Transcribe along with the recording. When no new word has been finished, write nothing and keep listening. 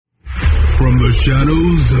From the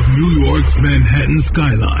shadows of New York's Manhattan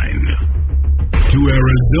skyline to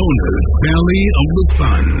Arizona's Valley of the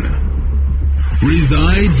Sun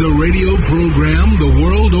resides a radio program the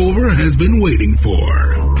world over has been waiting for.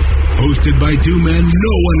 Hosted by two men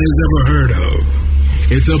no one has ever heard of.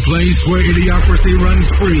 It's a place where idiocracy runs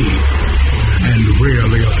free and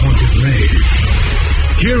rarely a point is made.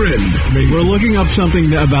 Kieran. We're looking up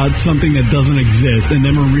something about something that doesn't exist, and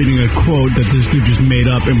then we're reading a quote that this dude just made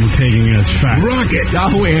up, and we're taking it as fact. Rocket.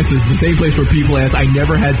 Yahoo Answers, the same place where people ask, I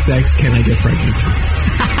never had sex, can I get pregnant?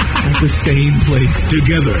 That's the same place.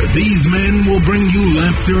 Together, these men will bring you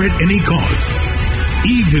laughter at any cost,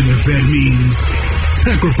 even if that means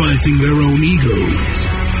sacrificing their own egos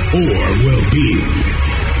or well-being.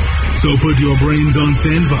 So put your brains on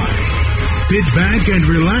standby, sit back and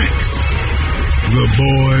relax. The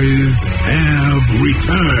boys have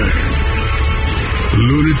returned.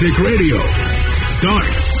 Lunatic Radio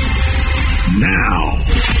starts now.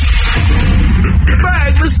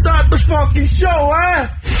 Bang, let's start the fucking show, huh?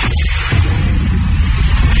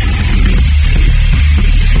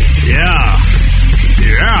 Yeah,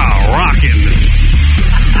 rocking.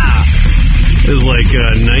 This is like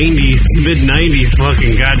 90s, mid-90s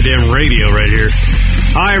fucking goddamn radio right here.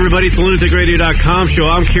 Hi, everybody. It's the lunaticradio.com show.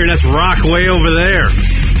 I'm Kieran. That's Rock way over there.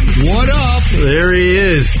 What up? There he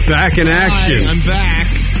is. Back in action. Hi, I'm back.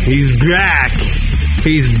 He's back.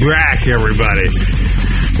 He's back, everybody.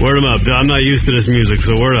 Word him up. I'm not used to this music,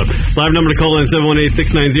 so word up. Live number to call in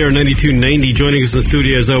 718-690-9290. Joining us in the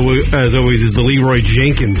studio, as always, is the Leroy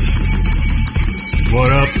Jenkins.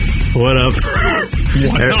 What up? What up?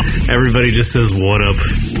 What up? Everybody just says, what up?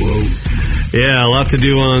 Whoa. Yeah, a lot to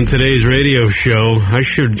do on today's radio show. I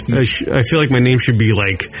feel like my name should be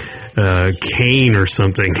like Kane or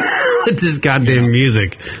something. With this goddamn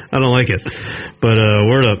music. I don't like it. But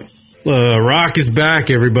word up. Rock is back,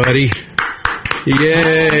 everybody.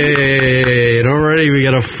 Yay. And already we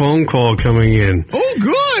got a phone call coming in. Oh,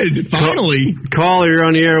 good. Finally. Caller, you're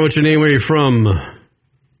on the air. What's your name? Where are you from?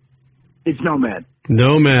 It's Nomad.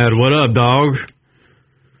 Nomad. What up, dog?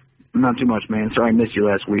 Not too much, man. Sorry I missed you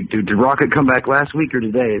last week. Dude, did Rocket come back last week or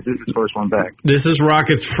today? Is this his first one back? This is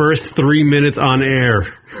Rocket's first 3 minutes on air.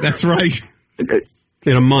 That's right.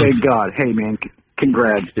 In a month. Thank God. Hey, man,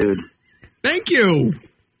 congrats, dude. Thank you.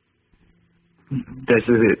 That's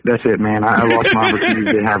it, man. I lost my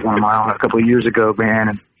opportunity to have one of my own a couple of years ago,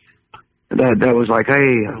 man. And that was like,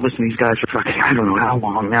 hey, listen to these guys for fucking, I don't know how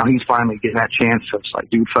long. Now he's finally getting that chance. So it's like,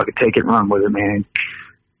 dude, fucking take it and run with it, man.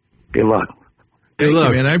 Good luck. Thank you,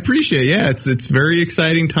 man. I appreciate it. Yeah, it's very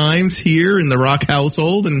exciting times here in the Rock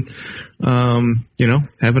household, and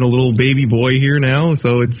having a little baby boy here now,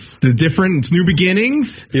 so it's different. It's new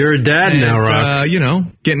beginnings. You're a dad now, Rock.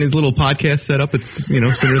 Getting his little podcast set up. It's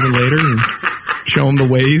sooner than later, and show him the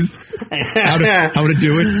ways how to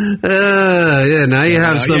do it. Yeah. Now you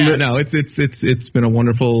have some. Yeah, no, it's been a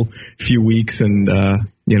wonderful few weeks, and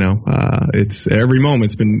it's every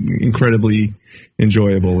moment's been incredibly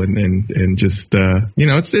enjoyable and just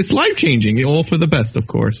it's life changing, all for the best, of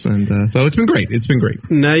course, and so it's been great. It's been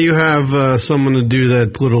great. Now you have someone to do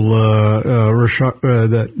that little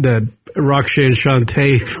that Roxanne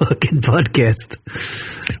Shante fucking podcast.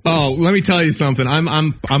 Oh, let me tell you something.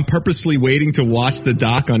 I'm purposely waiting to watch the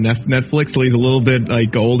doc on Netflix till he's a little bit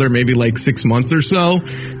like older, maybe like 6 months or so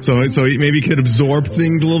he maybe could absorb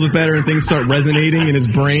things a little bit better and things start resonating in his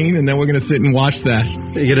brain, and then we're gonna sit and watch that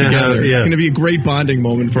together. It's gonna be a great bonding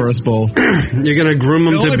moment for us both. You're gonna groom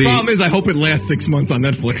him to be. The only problem is I hope it lasts 6 months on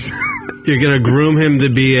Netflix. You're gonna groom him to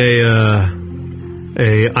be a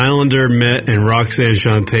Islander, Met, and Roxanne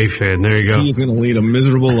Shante fan. There you go. He's gonna lead a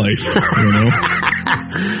miserable life,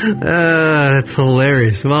 That's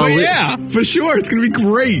hilarious. Well, yeah, for sure. It's going to be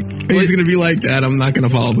great. He's going to be like, Dad, I'm not going to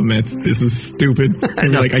follow the Mets. This is stupid.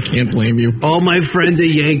 I can't blame you. All my friends are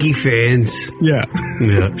Yankee fans. Yeah.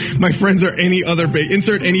 My friends are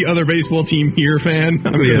insert any other baseball team here fan.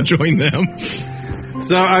 I'm going to join them.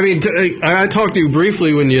 So, I mean, I talked to you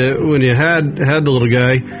briefly when you had the little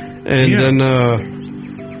guy, and then,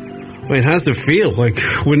 how does it feel like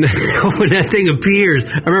when that thing appears?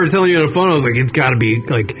 I remember telling you on the phone, I was like, it's got to be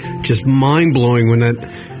like just mind blowing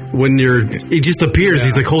it just appears. Yeah.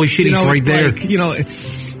 He's like, holy shit, he's right there. Like,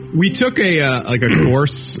 we took a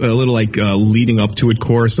course, a little leading up to it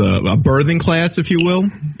course, a birthing class, if you will,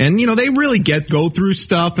 and they really go through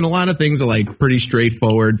stuff, and a lot of things are like pretty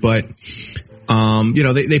straightforward, but.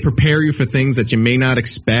 They prepare you for things that you may not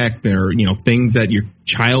expect, or, things that your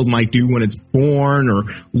child might do when it's born or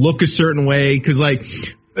look a certain way. Cause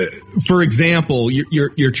for example,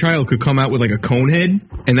 your child could come out with like a cone head,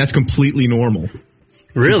 and that's completely normal.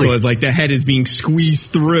 Really? Because like the head is being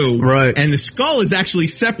squeezed through. Right. And the skull is actually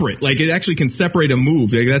separate. Like it actually can separate and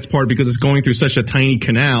move. Like, that's part because it's going through such a tiny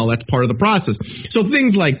canal. That's part of the process. So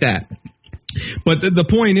things like that. But the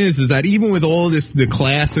point is that even with all this, the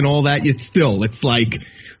class and all that, it's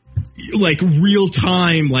like real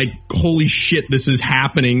time, like, holy shit, this is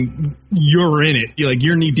happening. You're in it.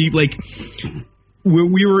 You're knee deep. Like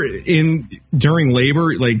we were during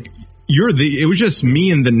labor, like it was just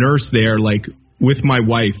me and the nurse there, like with my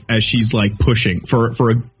wife as she's like pushing for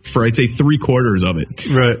I'd say 3/4 of it.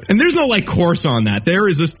 Right. And there's no like course on that. There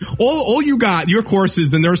is this, all you got, your course is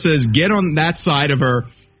the nurse says, get on that side of her.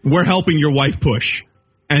 We're helping your wife push.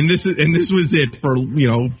 And this was it for,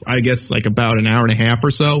 I guess like about an hour and a half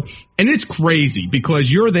or so. And it's crazy because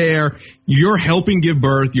you're there, you're helping give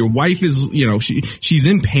birth. Your wife is, she's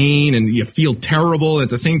in pain and you feel terrible. At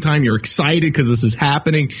the same time, you're excited because this is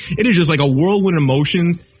happening. It is just like a whirlwind of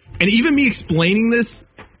emotions. And even me explaining this,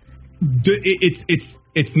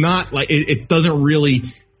 it's not like, it doesn't really,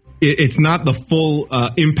 it's not the full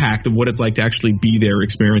impact of what it's like to actually be there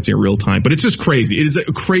experiencing it real time. But it's just crazy. It is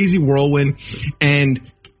a crazy whirlwind. And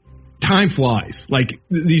time flies. Like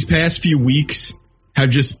these past few weeks have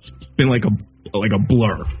just been like a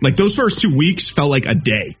blur. Like those first 2 weeks felt like a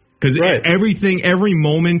day because every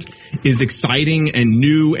moment is exciting and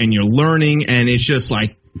new and you're learning and it's just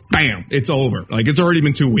like, bam, it's over. Like it's already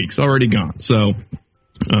been 2 weeks, already gone. So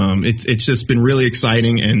it's just been really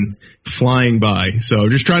exciting and flying by. So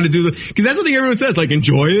just trying to do because that's what everyone says, like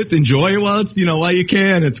enjoy it while it's, while you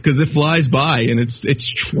can. It's because it flies by and it's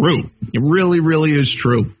true. It really, really is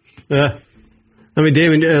true. I mean,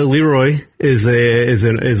 Damon, Leroy is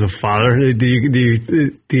a father. Do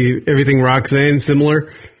you everything Roxanne similar?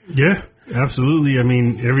 Yeah, absolutely. I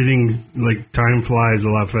mean, everything, like, time flies a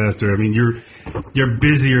lot faster. I mean, you're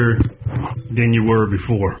busier than you were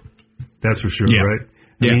before. That's for sure, right?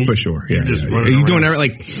 I mean, for sure. Yeah, you're doing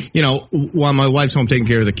everything, like, while my wife's home taking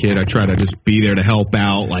care of the kid, I try to just be there to help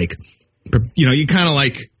out. Like, you kind of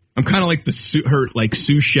like. I'm kind of like her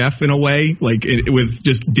sous chef in a way, like with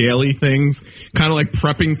just daily things, kind of like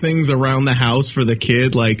prepping things around the house for the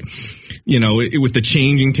kid, like, with the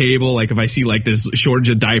changing table. Like if I see like there's a shortage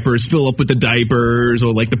of diapers, fill up with the diapers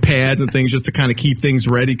or like the pads and things just to kind of keep things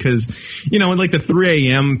ready. Cause, when like the 3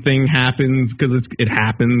 a.m. thing happens, cause it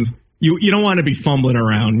happens, you don't want to be fumbling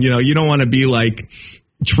around, you don't want to be like,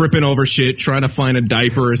 tripping over shit, trying to find a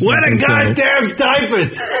diaper or something. What a goddamn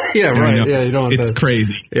diapers! Yeah, right. Yeah, you don't want it's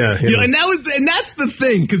crazy. Yeah, and that's the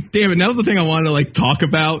thing. Because damn it, that was the thing I wanted to like talk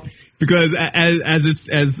about. Because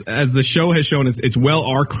as the show has shown, it's well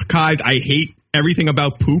archived. I hate everything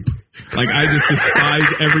about poop. Like I just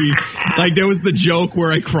despise like there was the joke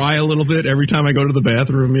where I cry a little bit every time I go to the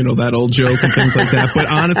bathroom, that old joke and things like that. But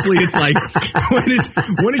honestly, it's like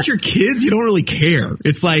when it's your kids, you don't really care.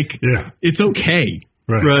 It's like it's okay.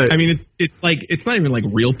 Right. I mean, it's like it's not even like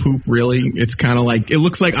real poop, really. It's kind of like it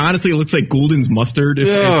looks like Gulden's mustard,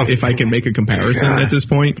 if I can make a comparison at this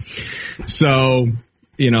point. So,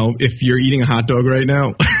 if you're eating a hot dog right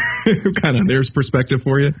now, kind of there's perspective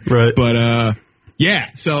for you, right? But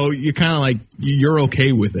so you kind of like you're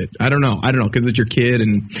okay with it. I don't know, because it's your kid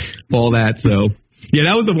and all that. So. Yeah,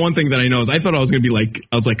 that was the one thing that I know is I thought I was going to be like,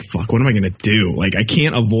 I was like, fuck, what am I going to do? Like, I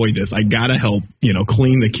can't avoid this. I got to help,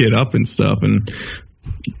 clean the kid up and stuff. And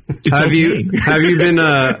have you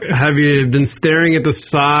been staring at the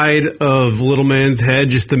side of little man's head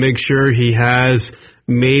just to make sure he has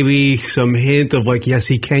maybe some hint of like, yes,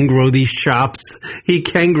 he can grow these chops. He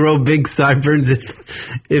can grow big sideburns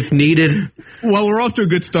if needed. Well, we're off to a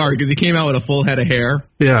good start because he came out with a full head of hair.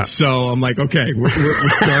 Yeah. So I'm like, okay, we're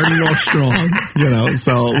starting off strong,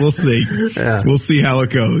 so we'll see. Yeah. We'll see how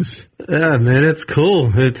it goes. Yeah, man, it's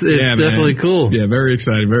cool. It's definitely cool. Yeah, very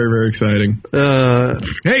exciting. Very, very exciting.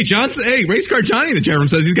 Hey, Johnson. Hey, Race Car Johnny in the chat room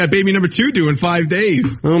says he's got baby number 2 due in 5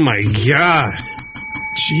 days. Oh my God.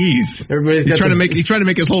 Jeez. He's trying to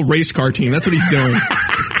make his whole race car team. That's what he's doing.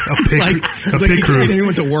 It's like he can't get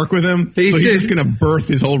anyone to work with him. He's just going to birth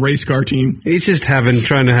his whole race car team. He's just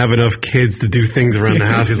trying to have enough kids to do things around the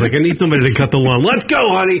house. He's like, I need somebody to cut the lawn. Let's go,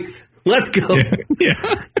 honey. Let's go.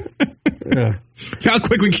 Yeah. So how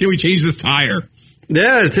quick can we change this tire?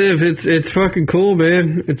 Yeah, it's fucking cool,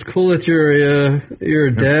 man. It's cool that you're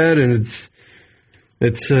a dad, and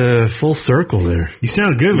it's full circle there. You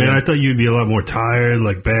sound good, man. I thought you'd be a lot more tired,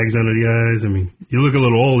 like bags under the eyes. I mean, you look a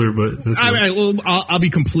little older, but I'll be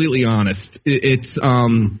completely honest. It's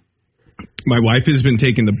my wife has been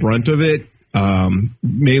taking the brunt of it.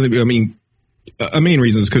 Mainly, I mean, a main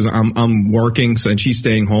reason is because I'm working, and she's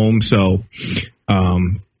staying home. So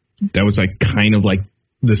that was like kind of like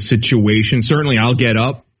the situation. Certainly, I'll get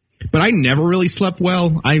up But I never really slept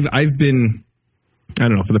well. I've been, I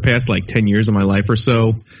don't know, for the past like 10 years of my life or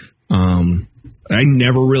so, I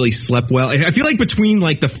never really slept well. I feel like between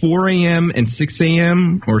like the 4 a.m. and 6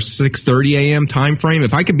 a.m. or 6:30 a.m. time frame,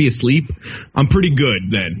 if I could be asleep, I'm pretty good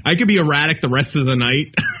then. I could be erratic the rest of the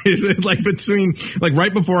night. Like between, like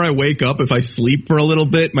right before I wake up, if I sleep for a little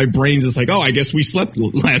bit, my brain's just like, oh, I guess we slept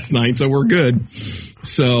last night, so we're good.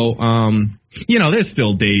 So, there's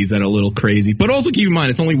still days that are a little crazy. But also keep in mind,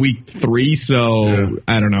 it's only week 3, so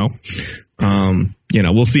I don't know.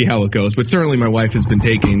 We'll see how it goes. But certainly my wife has been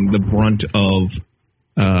taking the brunt of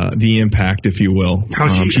the impact, if you will.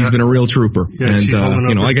 She's been a real trooper. Yeah,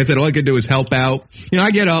 and, like I said, all I could do is help out. I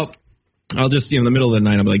get up. I'll just, in the middle of the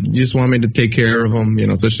night, I'm like, you just want me to take care of him,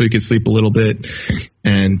 just so you can sleep a little bit.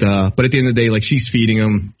 And, but at the end of the day, like she's feeding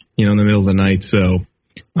him, in the middle of the night. So,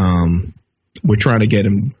 we're trying to get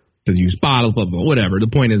him to use bottles, blah, blah, whatever. The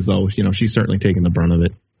point is though, she's certainly taking the brunt of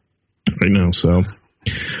it right now. So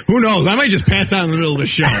who knows? I might just pass out in the middle of the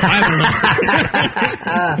show. I don't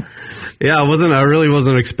know. Yeah, I really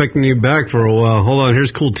wasn't expecting you back for a while. Hold on,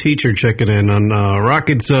 here's Cool Teacher checking in on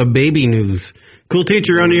Rocket's baby news. Cool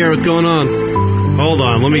Teacher on the air, what's going on? Hold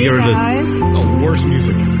on, let me get rid of this. Oh, worst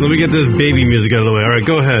music. Let me get this baby music out of the way. All right,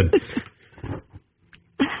 go ahead.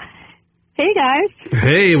 Hey, guys.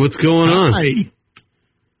 Hey, what's going on? Hi.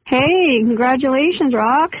 Hey, congratulations,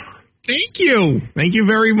 Rock. Thank you. Thank you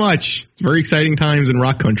very much. It's very exciting times in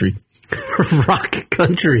rock country. Rock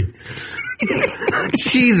country.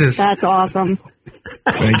 Jesus. That's awesome.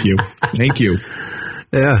 Thank you.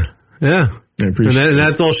 Yeah. I appreciate and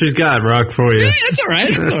that's all she's got, Rock, for you. Yeah, that's all right.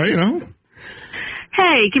 It's all right,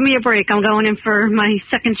 Hey, give me a break. I'm going in for my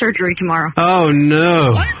second surgery tomorrow. Oh,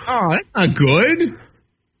 no. What? Oh, that's not good.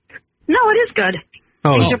 No, it is good.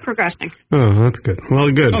 Things are progressing. Oh, that's good. Well,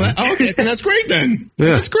 good. Okay, so that's great then.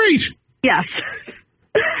 Yeah. That's great. Yes.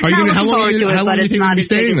 How long are you going to be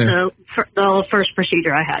staying there? The first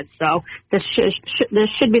procedure I had, so this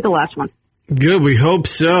should be the last one. Good, we hope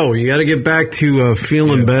so. You got to get back to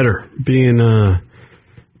feeling better, being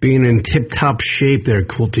in tip-top shape there,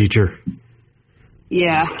 Cool Teacher.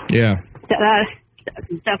 Yeah.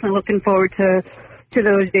 Definitely looking forward to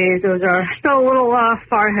those days. Those are still a little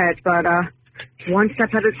far ahead, but one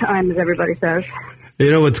step at a time, as everybody says.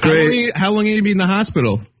 You know what's great? How long have you been in the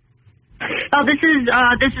hospital? Oh, this is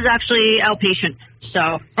actually outpatient.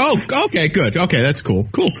 So. Oh, okay, good. Okay, that's cool.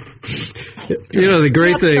 Cool. The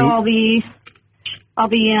great thing. So I'll be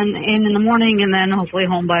in the morning and then hopefully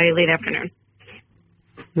home by late afternoon.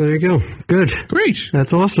 There you go. Good. Great.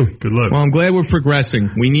 That's awesome. Good luck. Well, I'm glad we're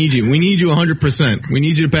progressing. We need you. We need you 100%. We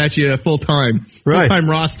need you to patch you full-time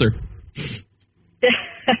roster.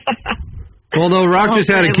 Well, though, Rock just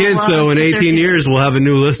had a kid, so in 18 years we'll have a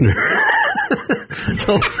new listener.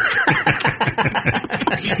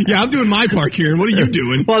 Yeah, I'm doing my part, Kieran. What are you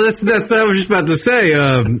doing? Well, that's I was just about to say.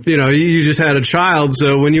 You just had a child,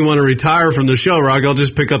 so when you want to retire from the show, Rock, I'll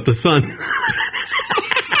just pick up the son.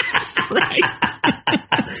 That's right.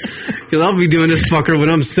 Because I'll be doing this fucker when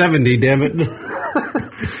I'm 70. Damn it.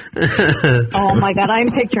 Oh my God,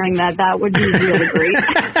 I'm picturing that. That would be really great.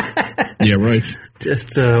 Yeah, right.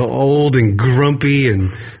 Just old and grumpy,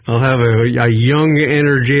 and I'll have a young,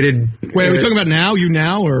 energated... Wait, are we talking about now? You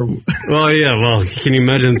now, or... Well, yeah, can you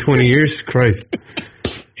imagine 20 years? Christ.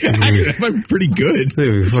 Actually, that might be pretty good. That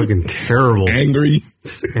would be fucking terrible. Angry.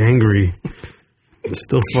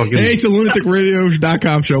 Still fucking... Hey, it's a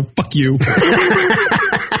lunaticradio.com show. Fuck you.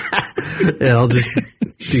 Yeah, I'll just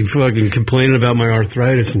be fucking complaining about my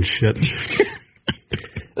arthritis and shit.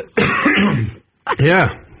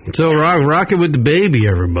 Yeah. So rock it with the baby,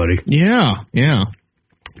 everybody. Yeah.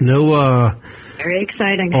 No, very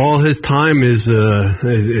exciting. All his time is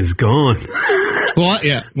gone.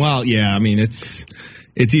 Well, yeah. I mean, it's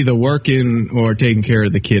either working or taking care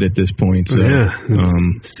of the kid at this point. So, yeah.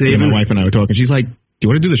 My wife and I were talking. She's like, "Do you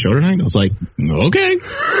want to do the show tonight?" I was like, "Okay."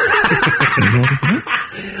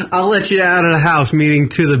 I'll let you out of the house, meaning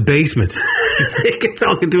to the basement.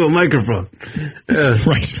 Talking to a microphone.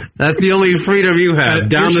 Right. That's the only freedom you have.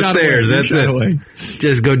 Down the stairs. That's it.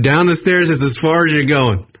 Just go down the stairs. It's as far as you're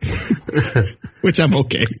going. Which I'm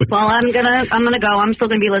okay with. Well, I'm gonna go. I'm still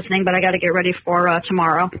gonna be listening, but I got to get ready for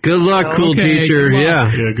tomorrow. Good luck, Cool Teacher. Good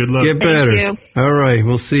luck. Yeah, good luck. Get better. Thank you. All right,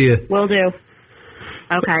 we'll see you. Will do.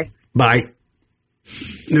 Okay. Bye.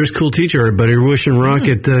 There's Cool Teacher, everybody. We're wishing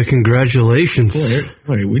Rocket congratulations.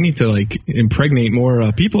 Boy, we need to impregnate more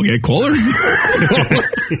people. Get callers.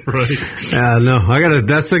 Right. No,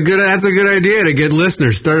 That's a good idea to get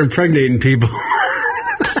listeners. Start impregnating people.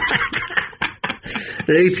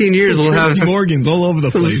 In 18 years, we'll have organs all over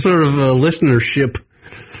the some place. Sort of listenership.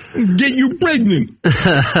 get you pregnant.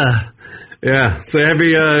 Yeah. So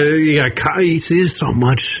you got there's so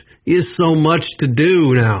much. There's so much to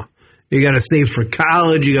do now. You got to save for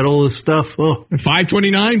college. You got all this stuff. Oh.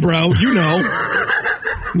 529, bro. You know.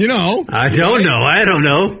 You know. I don't know. I don't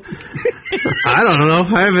know.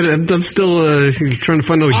 I haven't. I'm still trying to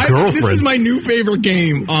find a girlfriend. This is my new favorite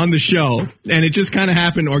game on the show, and it just kind of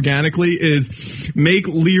happened organically. Is make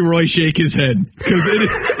Leroy shake his head, because it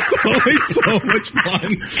is always so much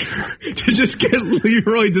fun to just get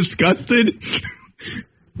Leroy disgusted.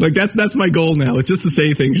 Like that's my goal now. It's just to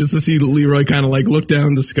say things, just to see Leroy kind of like look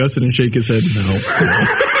down, disgusted, and shake his head.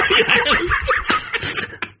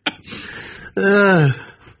 No.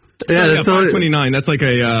 Yeah, that's 529. That's like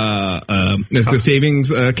it's a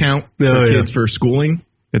savings account for kids for schooling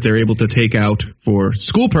that they're able to take out for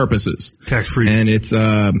school purposes. Tax free. And it's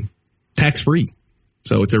tax free.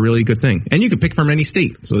 So it's a really good thing. And you can pick from any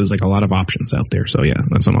state. So there's like a lot of options out there. So yeah,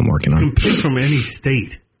 that's what I'm working on. You can pick from any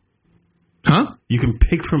state. Huh? You can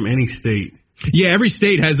pick from any state. Yeah, every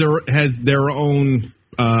state has their own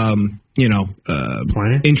plan?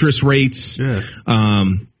 Interest rates. Yeah.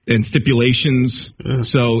 And stipulations. Yeah.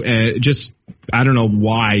 So just, I don't know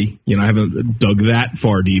why, I haven't dug that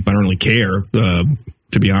far deep. I don't really care,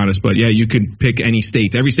 to be honest. But yeah, you could pick any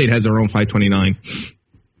state. Every state has their own 529.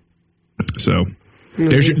 So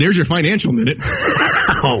there's your financial minute.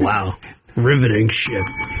 Oh, wow. Riveting shit.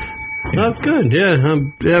 Yeah. That's good. Yeah,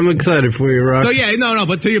 I'm excited for you, Rock. So yeah, no,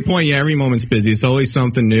 but to your point, yeah, every moment's busy. It's always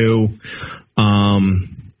something new.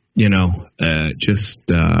 You're just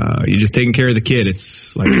taking care of the kid.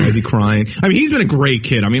 It's like, why is he crying? I mean, he's been a great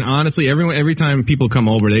kid. I mean, honestly, every time people come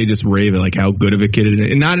over, they just rave at like how good of a kid it is.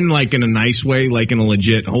 And not in like in a nice way, like in a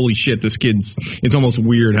legit, holy shit, it's almost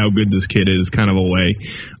weird how good this kid is kind of a way.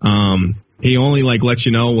 He only like lets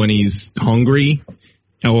you know when he's hungry,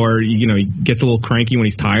 or, he gets a little cranky when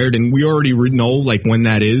he's tired, and we already know like when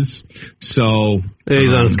that is. So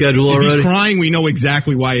he's on a schedule already. If he's crying, we know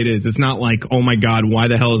exactly why it is. It's not like, oh my God, why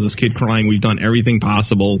the hell is this kid crying? We've done everything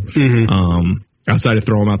possible, outside of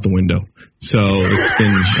throw him out the window. So it's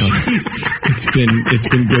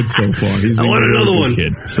been good so far. He's been I want another one,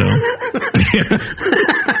 kid. So.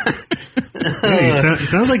 Hey,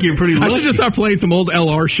 sounds like you're pretty lucky. I should just start playing some old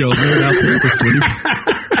LR shows. Maybe I'll put it to sleep.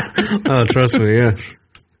 Oh, trust me, yeah.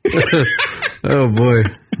 Oh boy.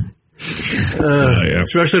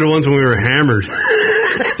 Especially the ones when we were hammered.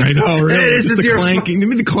 I know, really. Hey, this is your clanking.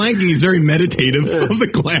 The clanking is very meditative of the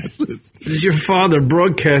glasses. This is your father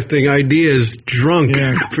broadcasting ideas drunk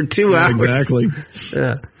for 2 hours. Exactly.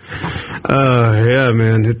 Yeah. Yeah,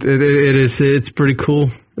 man. It is. It's pretty cool.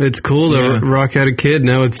 It's cool that Rock had a kid.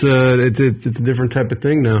 Now it's a different type of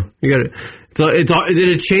thing. Now you got it. Did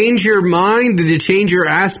it change your mind? Did it change your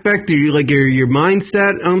aspect? Did you like your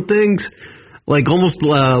mindset on things? Like almost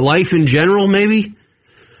life in general, maybe?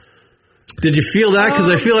 Did you feel that? Because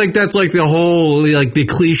I feel like that's like the whole, like the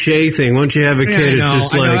cliche thing. Once you have a kid, it's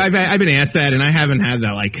just like... I've been asked that, and I haven't had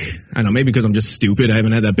that, like, I don't know, maybe because I'm just stupid. I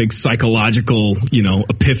haven't had that big psychological,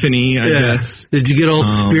 epiphany, I guess. Did you get all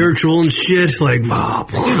spiritual and shit? Like,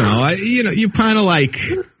 you kind of like...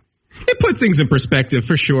 It put things in perspective,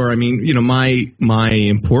 for sure. I mean, my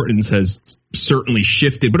importance has certainly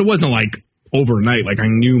shifted, but it wasn't like overnight. Like, I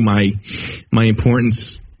knew my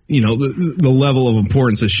importance... the level of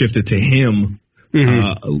importance has shifted to him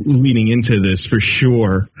leading into this, for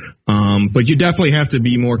sure. But you definitely have to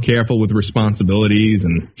be more careful with responsibilities,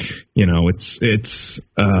 and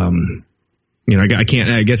I can't.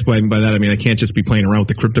 I guess by that I mean I can't just be playing around with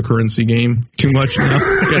the cryptocurrency game too much now.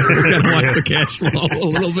 Gotta watch the cash flow a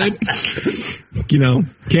little bit.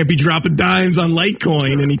 Can't be dropping dimes on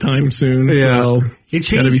Litecoin anytime soon. Yeah. So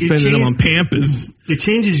got to be spending them on Pampas. It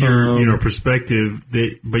changes your perspective,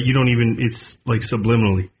 but you don't even. It's like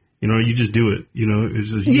subliminally. You just do it.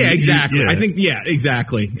 It's just, exactly. I think,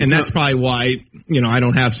 exactly. And that's probably why, I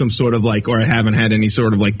don't have some sort of like, or I haven't had any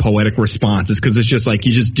sort of like poetic responses, because it's just like,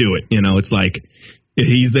 you just do it. It's like, if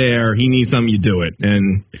he's there, he needs something, you do it.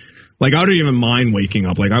 And like, I don't even mind waking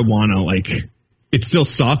up. Like, I want to, like, it still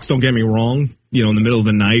sucks. Don't get me wrong, in the middle of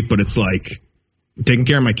the night, but it's like taking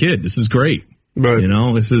care of my kid. This is great. Right.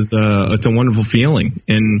 This is it's a wonderful feeling.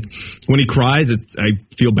 And when he cries, I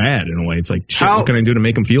feel bad in a way. It's like, shit, what can I do to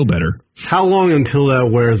make him feel better? How long until that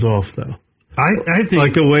wears off, though? I think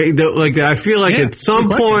like the way, I feel like at some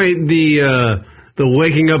point the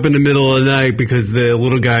waking up in the middle of the night because the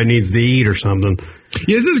little guy needs to eat or something.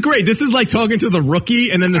 Yeah, this is great. This is like talking to the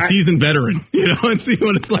rookie and then the seasoned veteran, and see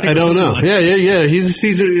what it's like. I don't know. Like. Yeah. He's a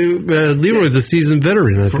seasoned. Leroy's a seasoned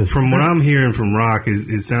veteran. From what I'm hearing from Rock,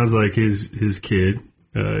 it sounds like his kid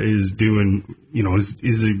is doing.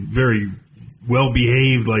 Is a very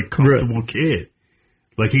well-behaved, like comfortable kid.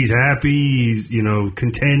 Like he's happy, he's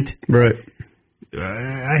content. Right.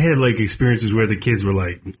 I had like experiences where the kids were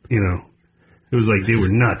like, it was like they were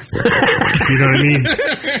nuts. You know what I mean?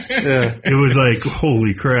 Yeah. It was like,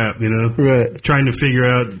 holy crap, Right. Trying to figure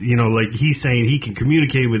out, like he's saying he can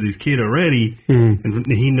communicate with his kid already, and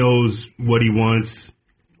he knows what he wants,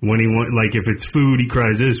 when he wants. Like if it's food, he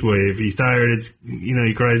cries this way. If he's tired, it's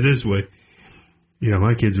he cries this way.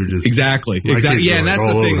 My kids were just exactly. Yeah, and that's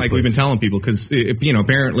the thing. Like we've been telling people, because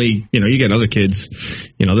apparently, you get other kids,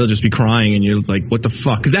 they'll just be crying, and you're like, what the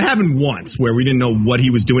fuck? Because that happened once where we didn't know what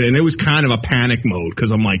he was doing, and it was kind of a panic mode.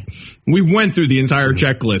 Because I'm like, we went through the entire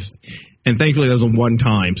checklist, and thankfully that was a one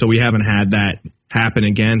time, so we haven't had that happen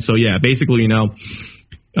again. So yeah, basically, he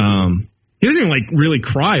doesn't even like really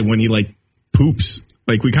cry when he like poops.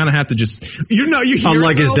 Like, we kind of have to just, you hear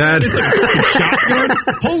unlike his dad. It's like a shotgun.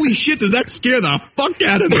 Holy shit, does that scare the fuck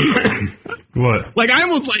out of me? What? Like, I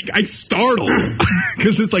almost, I startled.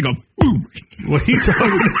 Because it's like a boom. What are you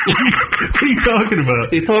talking about?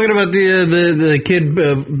 He's talking about the kid,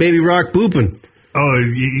 Baby Rock booping. Oh,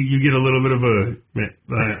 you get a little bit of a...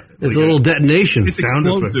 it's a little detonation. It's sound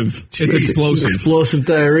explosive. Effect. It's explosive. Explosive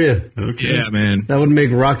diarrhea. Okay. Yeah, man. That would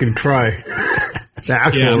make Rocket cry. The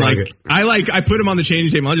actual Rocket. I put him on the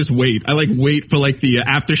changing table. I'll just wait. I wait for the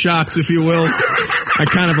aftershocks, if you will. I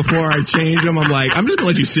kind of, before I change them, I'm like, I'm just gonna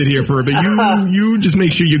let you sit here for a bit. You just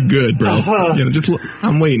make sure you're good, bro.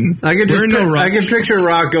 I'm waiting. I can picture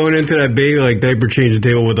Rock going into that baby diaper changing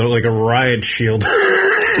table with a riot shield.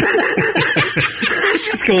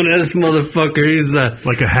 Just going at this motherfucker. He's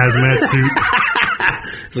like a hazmat suit.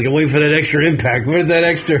 It's like I'm waiting for that extra impact. Where's that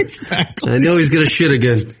extra? Exactly. I know he's gonna shit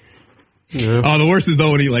again. Yeah. Oh, the worst is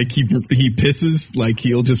though when he he pisses.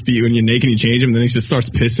 He'll just be, when you're naked, you change him, and then he just starts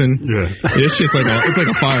pissing. Yeah, it's just it's like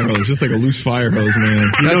a fire hose, just like a loose fire hose, man.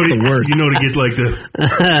 That's the worst. To get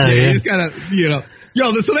you just gotta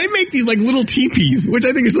so they make these little teepees, which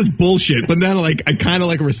I think is such bullshit. But then I kind of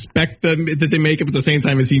respect them that they make it, but at the same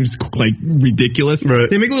time it seems ridiculous. Right.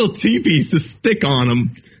 They make little teepees to stick on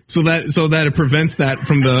them. So that it prevents that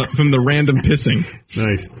from the random pissing.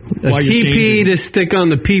 Nice. A teepee to stick on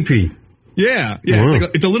the pee-pee. Yeah. Wow.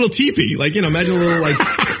 It's a little teepee. Imagine a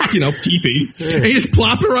little teepee. Yeah. And you just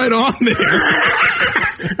plop it right on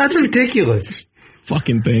there. That's ridiculous.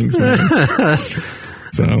 Fucking things, man.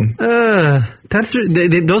 So those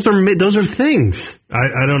are things.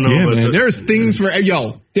 I don't know. Yeah, man. There's things for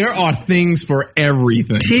there are things for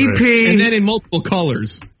everything. TP, and then in multiple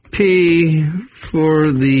colors. P for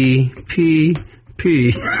the PP.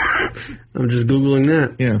 I'm just Googling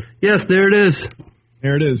that. Yeah. Yes, there it is.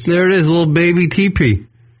 There it is. There it is, little baby TP.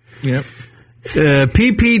 Yep.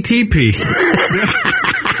 PPTP.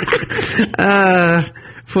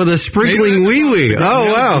 For the sprinkling wee-wee. Oh,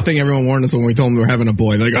 wow. I think everyone warned us when we told them we were having a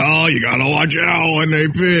boy. Like, oh, you gotta watch out when they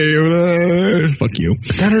pee. Fuck you.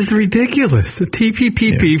 That is ridiculous. The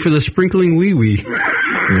TPPP for the sprinkling wee-wee.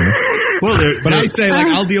 Yeah. Well, but I say,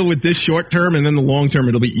 I'll deal with this short term, and then the long term,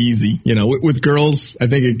 it'll be easy. With girls, I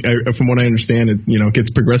think, from what I understand, it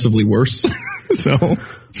gets progressively worse. So,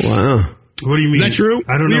 wow. What do you mean? Is that true?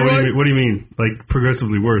 I don't know. What do you mean?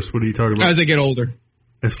 Progressively worse? What are you talking about? As they get older.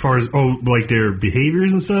 As far as, their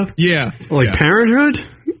behaviors and stuff? Yeah. Parenthood?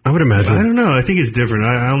 I would imagine. I don't know. I think it's different.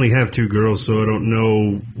 I only have 2 girls, so I don't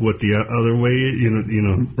know what the other way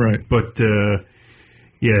is, Right. But,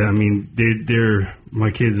 yeah, I mean,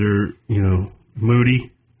 my kids are,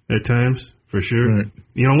 moody at times, for sure. Right.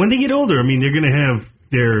 When they get older, I mean, they're going to have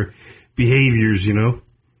their behaviors, But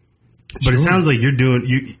sure. It sounds like you're doing,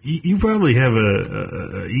 you probably have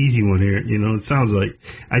a easy one here, it sounds like.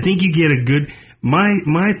 I think you get a good,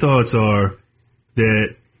 my thoughts are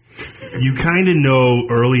that you kind of know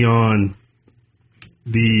early on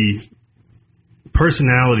the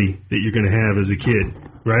personality that you're going to have as a kid,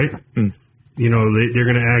 right? Mm. They're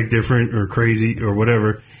going to act different or crazy or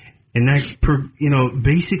whatever. And that,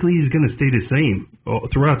 basically is going to stay the same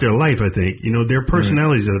throughout their life, I think. Their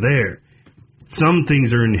personalities are there. Some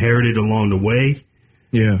things are inherited along the way,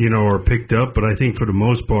 or picked up. But I think for the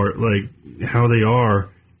most part, how they are,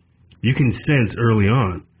 you can sense early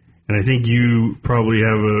on. And I think you probably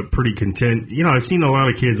have a pretty content, I've seen a lot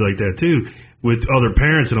of kids like that too with other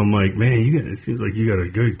parents. And I'm like, man, it seems like you got a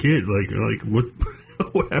good kid. Like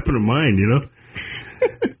what happened to mine,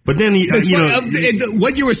 But then,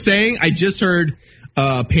 what you were saying, I just heard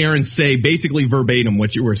parents say basically verbatim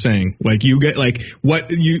what you were saying. You get what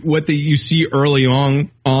you see early on.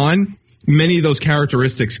 Many of those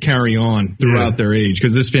characteristics carry on throughout their age.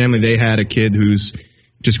 Because this family, they had a kid who's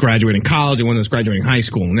just graduating college and one that's graduating high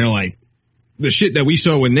school, and they're like, the shit that we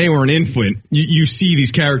saw when they were an infant. You see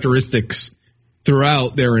these characteristics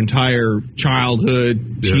throughout their entire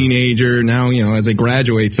childhood, teenager, now, as they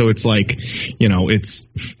graduate. So it's like, it's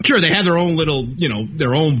sure they have their own little,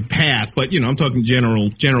 their own path, but I'm talking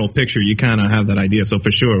general picture. You kind of have that idea. So for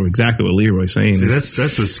sure, exactly what Leroy's saying. See, that's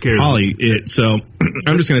what scares me. So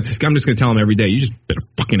I'm just gonna tell him every day, you just better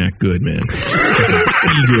fucking act good, man.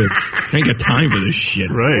 Be good. I ain't got time for this shit.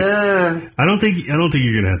 Right. I don't think you're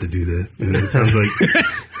gonna have to do that. It sounds like,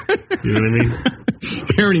 you know what I mean?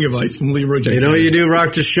 Parenting advice from Leroy Jenkins. You know what you do,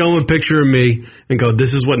 Rock? Just show him a picture of me and go,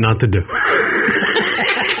 this is what not to do.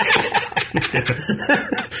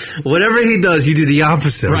 Whatever he does, you do the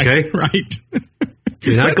opposite, okay? Right.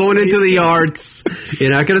 You're not going into the arts.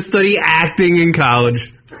 You're not going to study acting in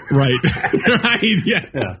college. Right. Right, yeah.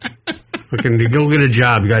 Fucking go get a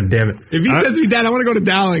job, God damn it. If he says to me, Dad, I want to go to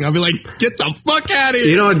Dowling, I'll be like, get the fuck out of here.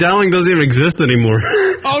 You know what? Dowling doesn't even exist anymore.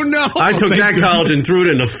 Oh, no. I took that college and threw it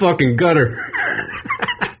in the fucking gutter.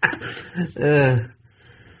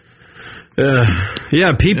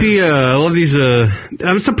 Yeah, PP, I love these,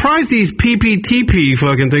 I'm surprised these PPTP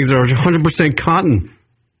fucking things are 100% cotton.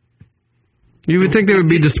 You would think they would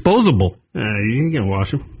be disposable. You can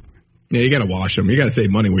wash them. Yeah, you got to wash them. You got to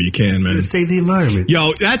save money where you can, man. Save the environment.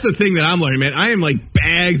 Yo, that's the thing that I'm learning, man. I am like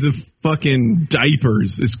bags of fucking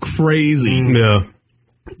diapers. It's crazy. Yeah.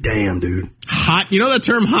 Damn, dude. Hot, you know that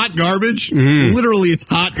term hot garbage? Literally, it's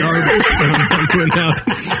hot garbage.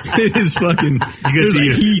 It is fucking, there's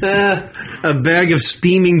a heat. A bag of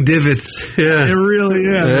steaming divots. Yeah. It really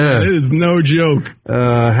is. Yeah. It is no joke.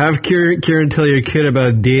 Have Kieran tell your kid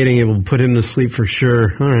about dating. It will put him to sleep for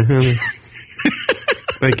sure. All right.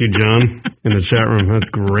 Thank you, John, in the chat room.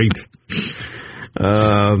 That's great. This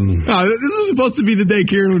is supposed to be the day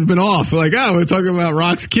Kieran would have been off. Like, we're talking about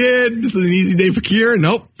Rock's kid. This is an easy day for Kieran.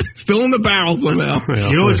 Nope. Still in the barrel somehow.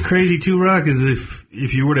 You know what's crazy too, Rock, is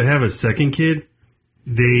if you were to have a second kid,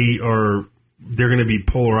 they're going to be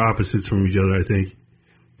polar opposites from each other, I think.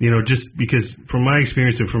 Just because from my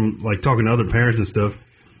experience and from like talking to other parents and stuff,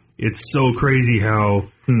 it's so crazy how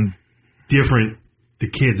different the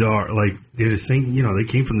kids are. Like they're the same, they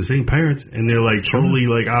came from the same parents and they're like totally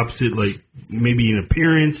like opposite, like maybe in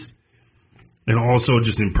appearance and also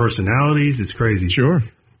just in personalities. It's crazy. Sure.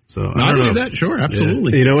 So I believe that. Sure,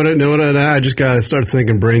 absolutely. Yeah. You know what? I just got to start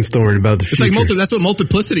thinking, brainstorming about the future. It's like that's what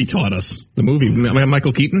Multiplicity taught us. The movie,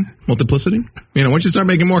 Michael Keaton, Multiplicity. Once you start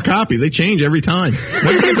making more copies, they change every time.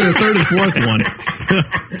 Once you get to the third and fourth one.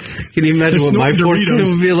 Can you imagine what my fourth kid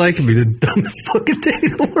would be like? It'd be the dumbest fucking thing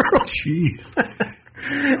in the world. Jeez.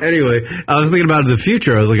 Anyway, I was thinking about the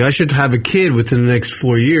future. I was like, I should have a kid within the next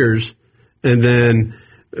 4 years, and then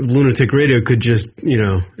Lunatic Radio could just,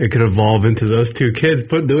 it could evolve into those two kids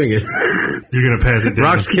doing it. You're going to pass it down.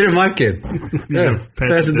 Rock's kid and my kid. Yeah,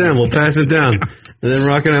 pass it down. We'll pass it down. And then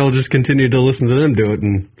Rock and I will just continue to listen to them do it.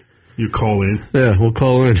 And you call in. Yeah, we'll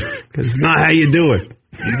call in. It's not how you do it.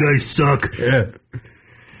 You guys suck. Yeah.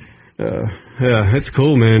 Yeah, it's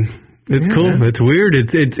cool, man. It's cool. It's weird.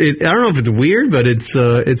 It's I don't know if it's weird, but it's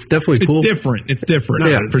definitely cool. It's different. It's different.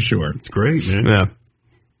 Yeah, for sure. It's great, man. Yeah.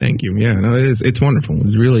 Thank you. Yeah, no, it is. It's wonderful.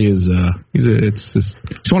 It really is. It's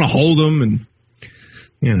just want to hold them and,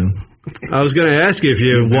 I was going to ask you if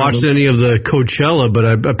you watched any of the Coachella,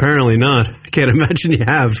 but apparently not. I can't imagine you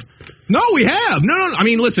have. No, we have. No. I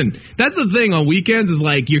mean, listen, that's the thing on weekends is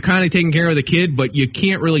like you're kind of taking care of the kid, but you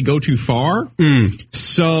can't really go too far.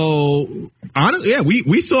 So, honestly, yeah,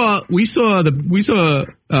 we saw Beyonce's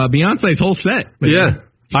whole set. Yeah.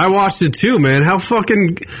 I watched it too, man. I'm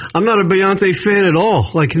not a Beyonce fan at all.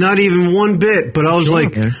 Like, not even one bit, but I was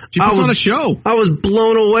like, she puts on a show. I was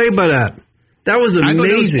blown away by that. That was amazing. I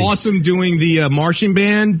thought it was awesome doing the marching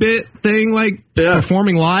band bit thing,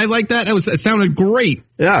 performing live like that. It sounded great.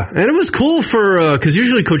 Yeah, and it was cool because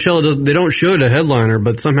usually Coachella they don't show the headliner,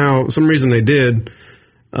 but some reason they did.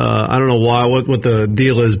 I don't know why, what the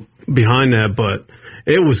deal is behind that, but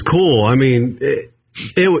it was cool. I mean,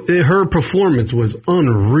 her performance was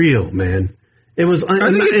unreal, man. It was.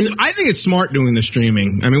 I think it's smart doing the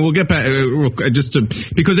streaming. I mean, we'll get back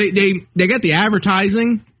because they get the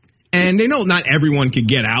advertising. And they know not everyone could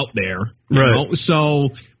get out there, you know?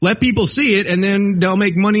 So let people see it, and then they'll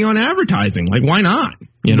make money on advertising. Like, why not?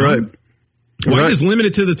 Right. Why just limit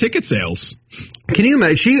it to the ticket sales? Can you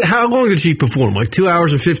imagine? How long did she perform? Like 2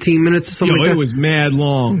 hours and 15 minutes or something like that? It was mad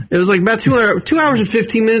long. It was like about 2 hours and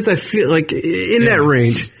 15 minutes, I feel like, in that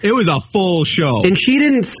range. It was a full show. And she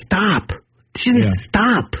didn't stop. She didn't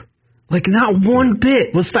stop. Like, not one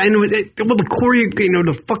bit. With the choreo,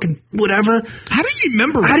 the fucking whatever. How do you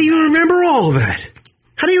remember? How do you remember all that?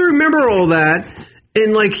 How do you remember all that?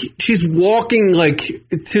 And, like, she's walking, like,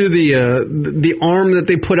 to the arm that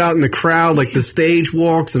they put out in the crowd, like the stage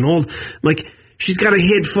walks and all. Like, she's got to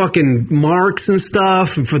hit fucking marks and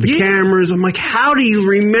stuff and for the cameras. I'm like, how do you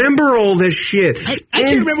remember all this shit? I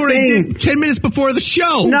can't remember what I did 10 minutes before the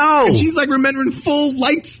show. No. And she's like remembering full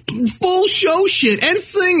show shit and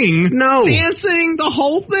singing. No. Dancing, the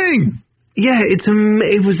whole thing. Yeah,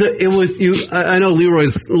 it was you. I know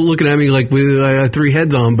Leroy's looking at me like with 3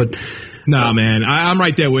 heads on, but nah, man, I'm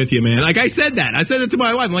right there with you, man. Like I said that to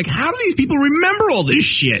my wife. I'm like, how do these people remember all this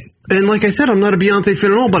shit? And like I said, I'm not a Beyonce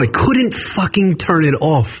fan at all, but I couldn't fucking turn it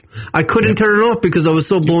off. I couldn't turn it off because I was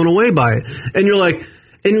so blown away by it. And you're like,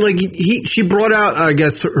 she brought out, I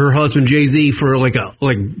guess, her husband Jay-Z for like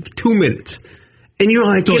 2 minutes. And you're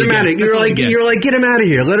like, get him out of here. You're like, get him out of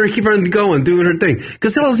here. Let her keep on going, doing her thing.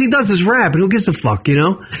 Because all he does is rap, and who gives a fuck, you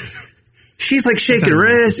know? She's like shaking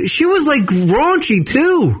her ass. She was like raunchy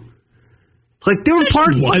too. Like there were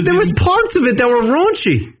parts. There was parts of it that were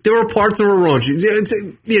raunchy. There were parts that were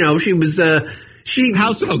raunchy. You know, she was.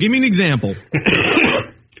 How so? Give me an example.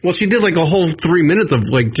 Well, she did like a whole 3 minutes of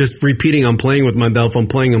like just repeating, "I'm playing with myself. I'm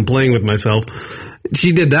playing with myself."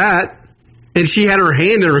 She did that. And she had her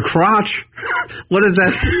hand in her crotch. What is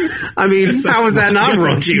that? I mean, how is that not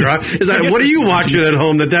raunchy, right? Is that what are you watching at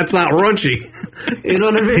home that's not raunchy? You know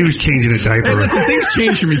what I mean? He was changing a diaper. Listen, things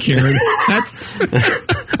change for me, Karen.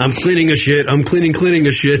 I'm cleaning a shit. I'm cleaning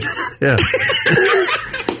a shit. Yeah.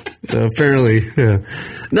 So apparently, yeah.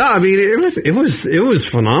 No, I mean it was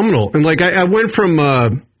phenomenal. And like I went from I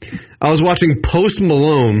was watching Post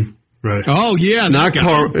Malone. Right. Oh yeah,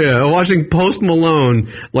 watching Post Malone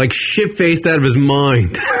like shit faced out of his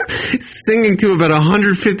mind, singing to about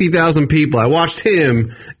 150,000 people. I watched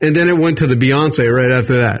him, and then it went to the Beyonce right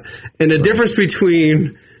after that. And the difference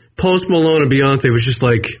between Post Malone and Beyonce was just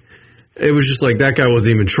like, it was just like that guy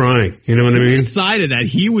wasn't even trying. You know what I mean? He decided that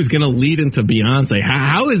he was going to lead into Beyonce.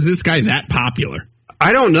 How is this guy that popular?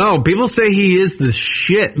 I don't know. People say he is the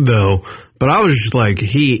shit though, but I was just like,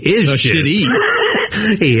 he is the shit.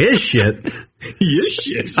 He is shit. He is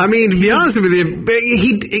shit. I mean, to be honest with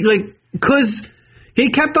you, because he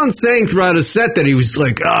kept on saying throughout his set that he was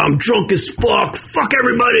like, oh, I'm drunk as fuck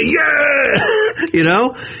everybody, yeah, you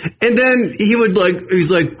know? And then he's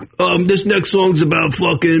like, this next song's about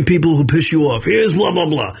fucking people who piss you off. Here's blah, blah,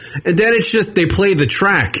 blah. And then it's just, they play the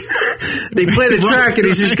track. They play the track and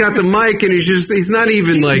he's just got the mic and he's not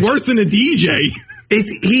even he's worse than a DJ.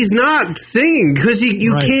 He's not singing because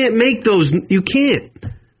you can't make those. You can't.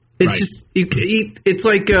 It's just it's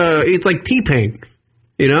like T-Pain,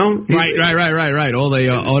 you know. Right. All the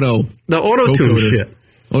auto-tune shit.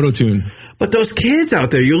 Auto-tune. But those kids out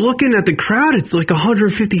there, you're looking at the crowd. It's like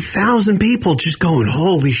 150,000 people just going,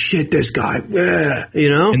 "Holy shit, this guy!" Yeah, you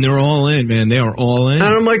know. And they're all in, man. They are all in. And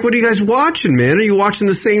I'm like, "What are you guys watching, man? Are you watching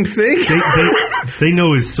the same thing?" They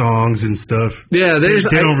know his songs and stuff. Yeah, they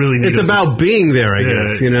don't really need it's about being there, I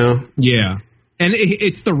guess, you know? Yeah. And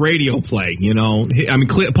it's the radio play, you know? I mean,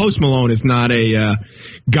 Post Malone is not a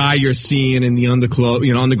guy you're seeing in the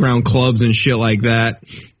underground clubs and shit like that.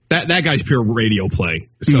 That guy's pure radio play.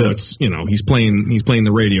 So it's, you know, he's playing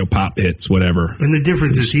the radio pop hits, whatever. And the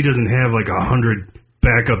difference is he doesn't have like 100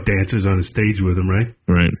 backup dancers on the stage with him, right?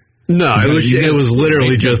 Right. No, it was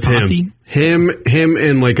literally just him. Him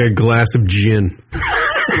and like a glass of gin.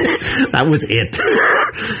 That was it.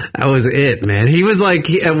 That was it, man. He was like,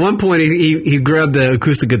 at one point he grabbed the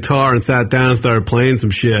acoustic guitar and sat down and started playing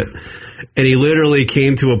some shit. And he literally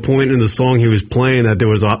came to a point in the song he was playing that there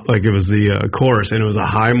was it was the chorus and it was a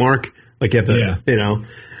high mark. Like you have to, you know.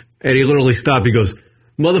 And he literally stopped. He goes,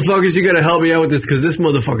 "Motherfuckers, you got to help me out with this because this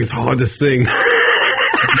motherfucker's hard to sing."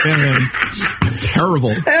 Man, it's terrible.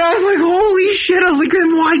 And I was like, holy shit. I was like,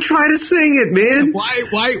 then why try to sing it, man?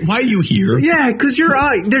 Why are you here? Yeah, because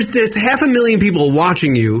there's 500,000 people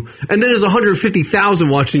watching you, and then there's 150,000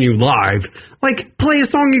 watching you live. Like, play a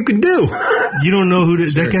song you can do. You don't know who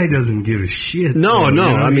that guy doesn't give a shit. No. You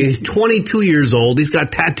know I mean, he's 22 years old. He's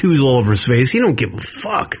got tattoos all over his face. He don't give a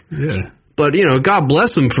fuck. Yeah. But, you know, God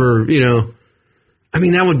bless him for, you know, I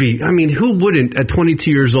mean, who wouldn't at 22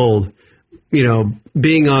 years old, you know,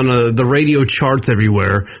 being on the radio charts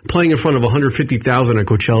everywhere, playing in front of 150,000 at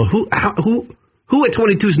Coachella. Who at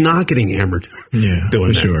 22 is not getting hammered? Yeah,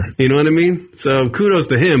 doing for sure. You know what I mean? So kudos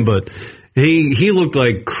to him, but he looked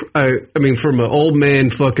like, I mean, from an old man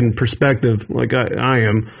fucking perspective, like I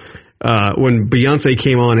am, when Beyonce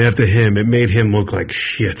came on after him, it made him look like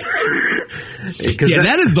shit.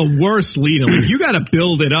 That is the worst lead. Like, you got to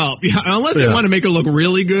build it up. Unless they want to make her look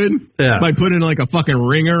really good by putting like a fucking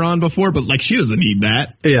ringer on before, but like she doesn't need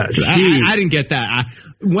that. Yeah, I didn't get that.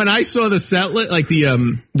 When I saw the set, like the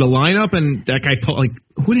lineup, and that guy, like,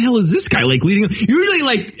 who the hell is this guy? Like leading. Usually,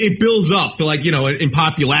 like it builds up to like, you know, in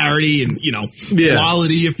popularity and, you know,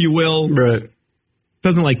 quality, if you will. Right.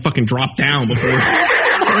 doesn't like fucking drop down before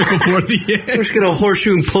right before the end. Let's get a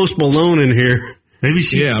horseshoe Post Malone in here. Maybe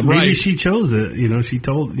she chose it. She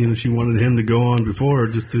told she wanted him to go on before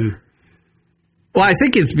just to. Well, I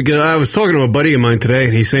think it's because I was talking to a buddy of mine today,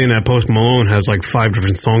 and he's saying that Post Malone has like 5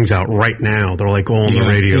 different songs out right now. They're like all on the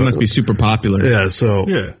radio. He must be super popular. Yeah, so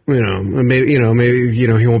maybe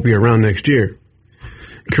he won't be around next year.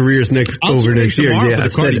 Career's over next year. Yeah, for the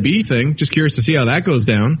Cardi B thing. Just curious to see how that goes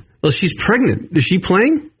down. Well, she's pregnant. Is she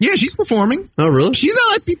playing? Yeah, she's performing. Oh, really? She's not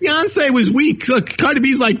like Beyonce was weak. Look, Cardi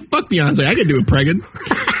B's like, fuck Beyonce. I can do it pregnant.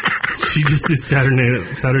 She just did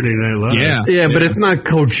Saturday Night Live. Yeah, but it's not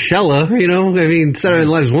Coachella, I mean, Saturday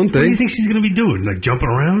Night Live is one thing. What do you think she's going to be doing? Like jumping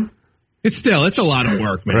around? It's a lot of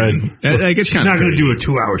work, man. Right. She's not going to do a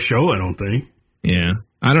 2-hour show, I don't think. Yeah.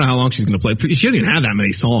 I don't know how long she's going to play. She doesn't even have that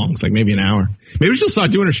many songs, like maybe an hour. Maybe she'll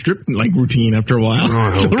start doing her strip routine after a while.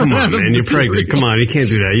 Oh, come on, man. You're pregnant. Come on, you can't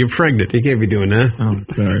do that. You're pregnant. You can't be doing that. Oh,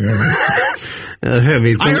 sorry.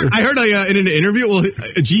 I heard in an interview,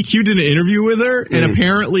 GQ did an interview with her, and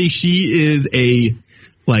apparently she is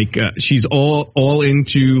she's all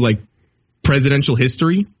into like presidential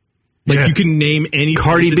history. Like you can name any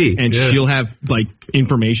Cardi B, and she'll have like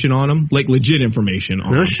information on them, like legit information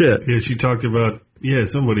on them. No shit. Yeah, she talked about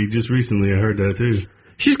somebody just recently. I heard that too.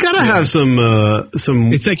 She's got to have some.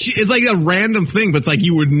 It's like a random thing, but it's like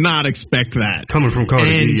you would not expect that coming from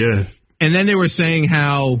Cardi B. Yeah. And then they were saying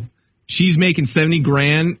how she's making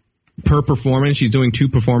 $70,000 per performance. She's doing 2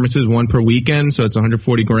 performances, 1 per weekend, so it's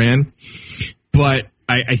 $140,000. But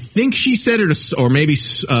I think she said it, or maybe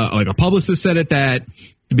like a publicist said it, that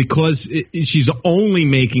because she's only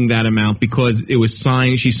making that amount because it was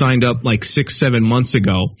she signed up like 6-7 months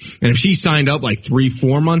ago. And if she signed up like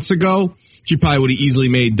 3-4 months ago, she probably would have easily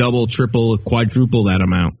made double, triple, quadruple that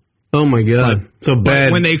amount. Oh my God. So bad.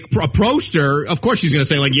 But when they approached her, of course she's going to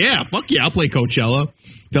say like, yeah, fuck yeah, I'll play Coachella.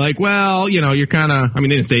 They're like, well, you're kind of, they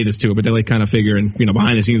didn't say this to her, but they're like kind of figuring,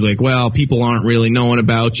 behind the scenes, like, well, people aren't really knowing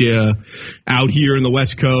about you out here in the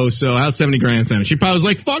West Coast. So how's $70,000 sound? She probably was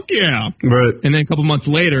like, fuck yeah. Right. And then a couple months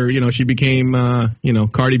later, she became,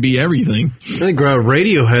 Cardi B everything. I think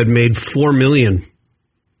Radiohead made $4 million,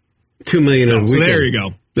 $2 million a weekend. So there you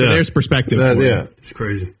go. So there's perspective. It's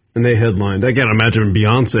crazy. And they headlined. I can't imagine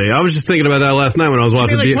Beyonce. I was just thinking about that last night when I was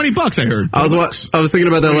watching. Like $20, I heard. I was thinking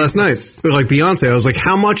about that last night. Like Beyonce, I was like,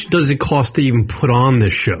 how much does it cost to even put on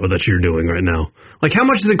this show that you're doing right now? Like, how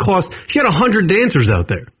much does it cost? She had 100 dancers out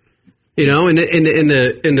there, in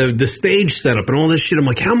the stage setup and all this shit. I'm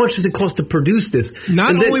like, how much does it cost to produce this?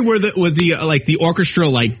 Not only was the orchestra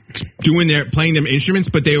like playing them instruments,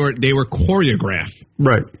 but they were choreographed.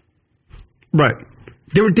 Right.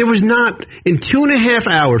 There was not, in 2.5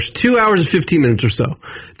 hours, 2 hours and 15 minutes or so,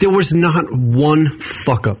 there was not one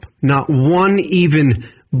fuck up. Not one even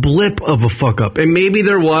blip of a fuck up. And maybe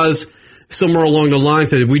there was somewhere along the line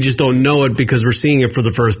that we just don't know it because we're seeing it for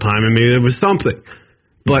the first time, and maybe there was something.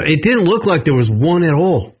 But it didn't look like there was one at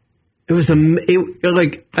all. It was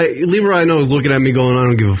Leroy, I know, was looking at me going, I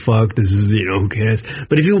don't give a fuck. This is, who cares?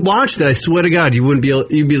 But if you watched it, I swear to God, you wouldn't be able,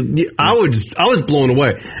 I was blown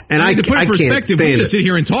away. And I to put in perspective, we just it. sit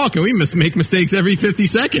here and talk, and we must make mistakes every 50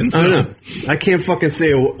 seconds. So. I know. I can't fucking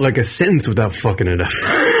say a sentence without fucking it up.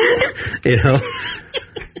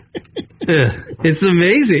 Yeah, it's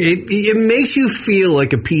amazing. It makes you feel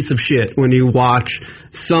like a piece of shit when you watch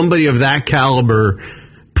somebody of that caliber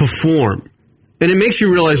perform. And it makes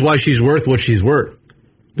you realize why she's worth what she's worth.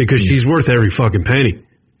 Because she's worth every fucking penny.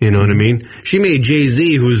 You know what I mean? She made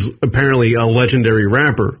Jay-Z, who's apparently a legendary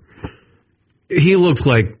rapper. He looks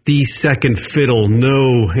like the second fiddle,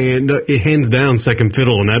 hands down second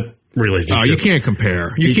fiddle in that relationship. Oh, you can't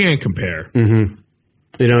compare. You can't compare. Mm-hmm.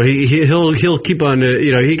 He'll keep on,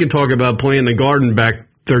 he can talk about playing the Garden back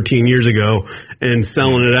 13 years ago and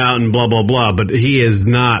selling it out and blah, blah, blah. But he is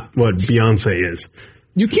not what Beyonce is.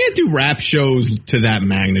 You can't do rap shows to that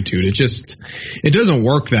magnitude. It doesn't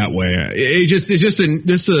work that way.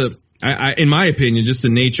 In my opinion, just the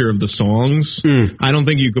nature of the songs. I don't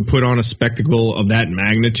think you could put on a spectacle of that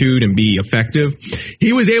magnitude and be effective.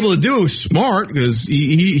 He was able to do it smart because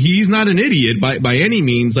he's not an idiot by any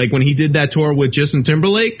means. Like when he did that tour with Justin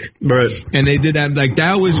Timberlake, right? And they did that. Like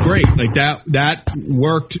that was great. Like that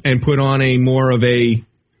worked and put on a more of a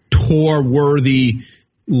tour worthy,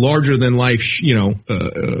 larger than life,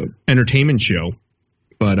 entertainment show.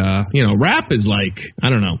 But, rap is like, I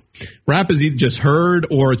don't know. Rap is either just heard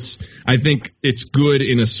or I think it's good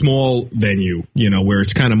in a small venue, where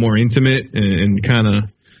it's kind of more intimate and kind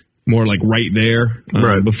of more like right there.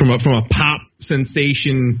 Right. But from a pop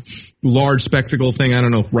sensation, large spectacle thing, I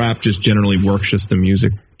don't know if rap just generally works just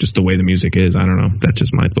the way the music is. I don't know. That's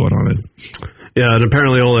just my thought on it. Yeah, and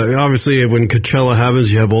apparently obviously when Coachella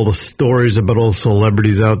happens, you have all the stories about all the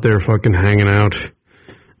celebrities out there fucking hanging out.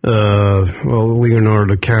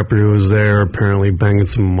 Leonardo DiCaprio was there, apparently banging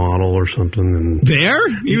some model or something. And there?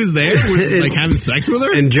 He was there? Like having sex with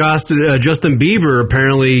her? And Justin Bieber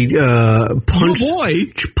apparently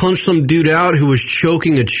punched some dude out who was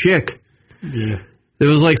choking a chick. Yeah. There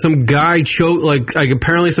was like some guy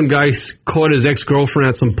apparently some guy caught his ex-girlfriend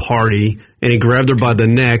at some party and he grabbed her by the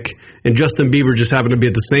neck, and Justin Bieber just happened to be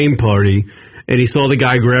at the same party. And he saw the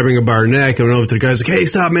guy grabbing her by her neck, and went over to the guy's like, "Hey,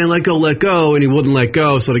 stop, man, let go," and he wouldn't let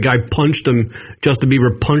go. So the guy punched him. Justin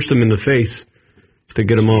Bieber punched him in the face to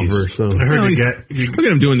get him over. So I heard look at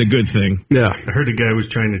him doing the good thing. Yeah, I heard the guy was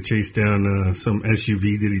trying to chase down some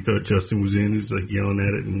SUV that he thought Justin was in. He was like yelling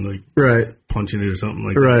at it and like punching it or something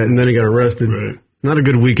like that. Right, and then he got arrested. Right. Not a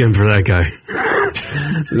good weekend for that guy.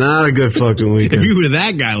 Not a good fucking weekend. If you were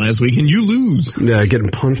that guy last weekend, you lose. Yeah, getting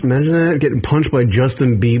punched. Imagine that, getting punched by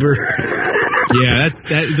Justin Bieber. Yeah,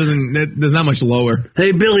 there's not much lower.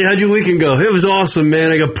 Hey, Billy, how'd your weekend go? It was awesome,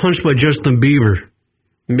 man. I got punched by Justin Bieber.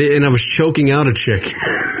 And I was choking out a chick.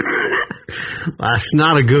 That's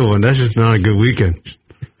not a good one. That's just not a good weekend.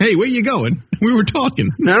 Hey, where you going? We were talking.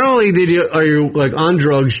 Not only are you like on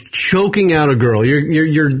drugs, choking out a girl.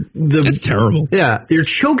 That's terrible. Yeah, you're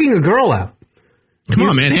choking a girl out. Come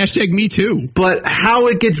on, man. #me too. But how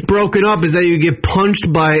it gets broken up is that you get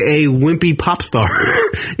punched by a wimpy pop star.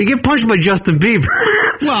 You get punched by Justin Bieber.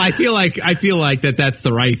 Well, I feel like that's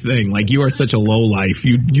the right thing. Like, you are such a lowlife.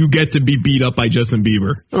 You get to be beat up by Justin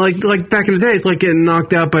Bieber. Like back in the day, it's like getting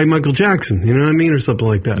knocked out by Michael Jackson. You know what I mean? Or something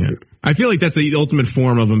like that. Yeah. I feel like that's the ultimate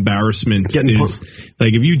form of embarrassment.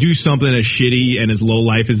 Like, if you do something as shitty and as low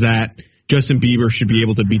life as that, Justin Bieber should be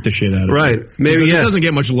able to beat the shit out of you. Right. Maybe, it doesn't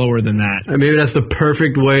get much lower than that. Maybe that's the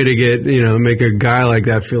perfect way to get, make a guy like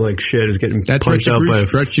that feel like shit is getting punched out by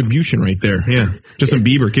retribution right there. Yeah. Justin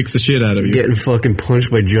Bieber kicks the shit out of you. Getting fucking punched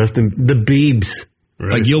by the Biebs.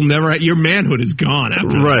 Right. Like, your manhood is gone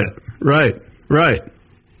after that. Right.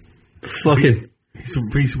 Fucking.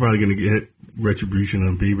 He's probably going to get retribution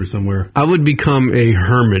on Bieber somewhere. I would become a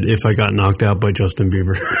hermit if I got knocked out by Justin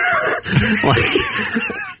Bieber.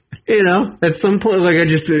 At some point, like I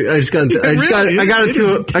got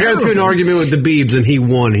into an argument with the Biebs, and he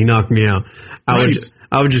won. He knocked me out. I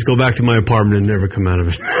would just go back to my apartment and never come out of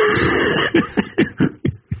it.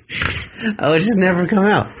 I would just never come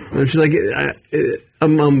out. I'm just like,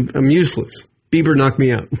 I'm useless. Bieber knocked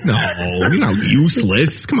me out. No, you're not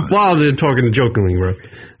useless. Come on. Well, they're talking jokingly, bro.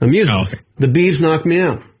 I'm useless. Oh, okay. The Biebs knocked me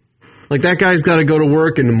out. Like, that guy's got to go to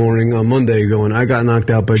work in the morning on Monday going, I got knocked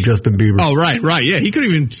out by Justin Bieber. Oh, right. Yeah, he couldn't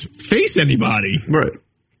even face anybody. Right.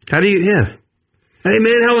 Hey,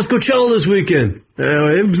 man, how was Coachella this weekend?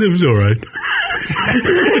 It was all right.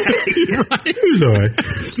 It was all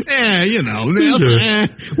right.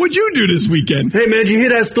 What'd you do this weekend? Hey, man, did you hear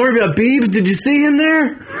that story about Biebs? Did you see him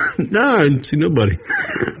there? No, I didn't see nobody.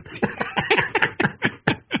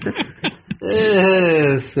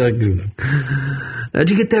 How'd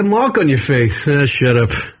you get that mark on your face? Shut up.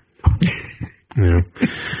 Yeah.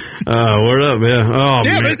 Word up, yeah. Oh,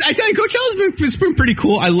 yeah, man. but I tell you, Coachella's been pretty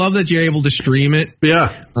cool. I love that you're able to stream it. Yeah.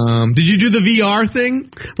 Did you do the VR thing?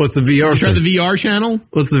 What's the VR thing? Try the VR channel?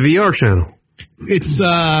 What's the VR channel? It's,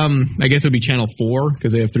 I guess it would be channel 4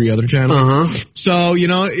 because they have 3 other channels. Uh-huh. So,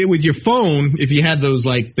 with your phone, if you had those,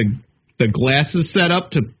 like, the glasses set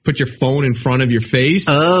up to put your phone in front of your face,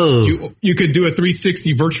 you could do a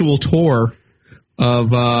 360 virtual tour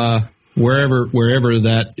of wherever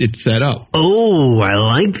that it's set up. Oh, I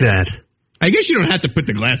like that. I guess you don't have to put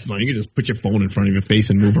the glasses on. You can just put your phone in front of your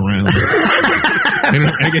face and move around.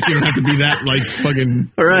 I guess you don't have to be that like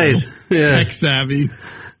fucking tech savvy.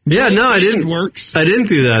 Yeah, no, I didn't. It works. I didn't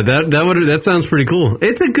do that. That sounds pretty cool.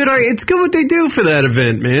 It's good what they do for that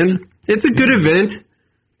event, man. It's a good event.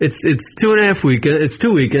 It's 2.5 weekends. It's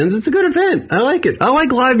 2 weekends. It's a good event. I like it. I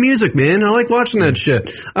like live music, man. I like watching that shit.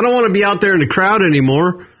 I don't want to be out there in the crowd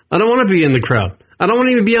anymore. I don't want to be in the crowd. I don't want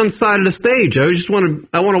to even be on the side of the stage. I want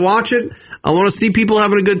to watch it. I want to see people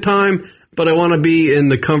having a good time, but I want to be in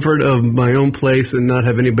the comfort of my own place and not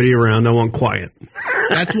have anybody around. I want quiet.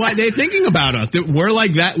 That's why they're thinking about us. We're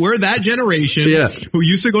like that. We're that generation who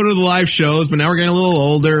used to go to the live shows, but now we're getting a little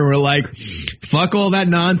older. And we're like, fuck all that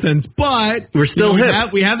nonsense. But we're still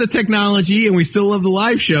hip. We have the technology, and we still love the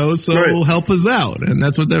live shows, so help us out. And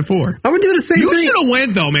that's what they're for. I would do the same thing. You should have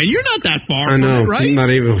went, though, man. You're not that far from it, right? Not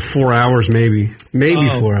even 4 hours, maybe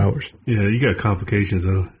 4 hours. Yeah, you got complications,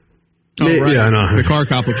 though. Oh, right. Yeah, I know. The car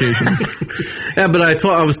complications. Yeah, but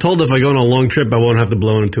I was told if I go on a long trip, I won't have to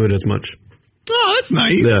blow into it as much. Oh, that's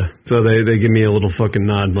nice. Yeah, so they give me a little fucking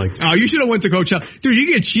nod. Like, oh, you should have went to Coachella. Dude, you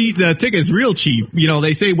get the tickets real cheap. You know,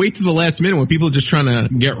 they say wait to the last minute when people are just trying to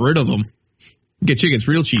get rid of them. Get tickets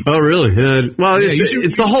real cheap. Oh, really? Well,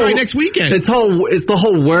 it's the whole next weekend. It's the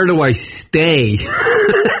whole where do I stay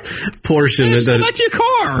portion. Hey, about your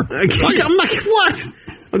car. I'm like, what?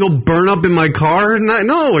 I'll go burn up in my car?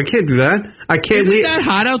 No, I can't do that. I can't leave. Is that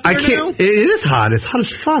hot out there now? It is hot. It's hot as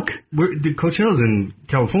fuck. The Coachella's in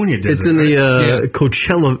California desert. It's in the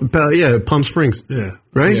Coachella, Palm Springs. Yeah.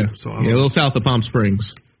 Right? Yeah. So a little south of Palm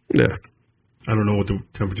Springs. Yeah. I don't know what the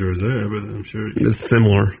temperature is there, but I'm sure it's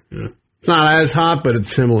similar. Yeah. It's not as hot, but it's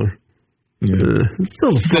similar. Yeah. It's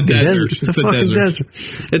still a fucking desert. It's a fucking desert.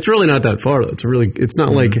 It's really not that far, though. It's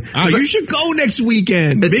not like... you should go next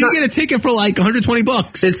weekend. Maybe get a ticket for like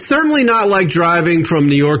 $120. It's certainly not like driving from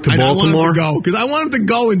New York to Baltimore. Because I want him to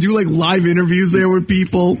go and do like live interviews there with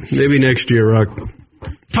people. Maybe next year, Rock.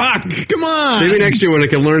 Fuck, come on. Maybe next year when I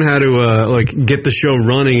can learn how to get the show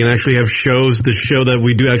running and actually have shows to show that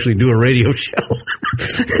we do actually do a radio show.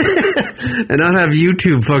 And not have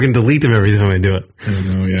YouTube fucking delete them every time I do it. I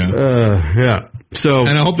don't know, yeah. Yeah. So,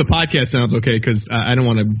 and I hope the podcast sounds okay because I don't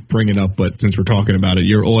want to bring it up, but since we're talking about it,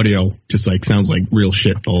 your audio just like sounds like real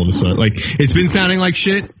shit all of a sudden. Like it's been sounding like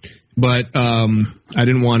shit, but I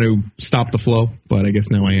didn't want to stop the flow, but I guess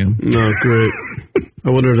now I am. No, great.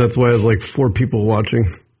 I wonder if that's why there's like 4 people watching.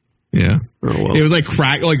 Yeah. Oh, well. It was like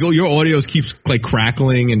like your audios keeps like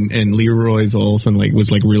crackling and Leroy's all of a sudden like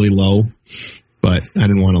was like really low. But I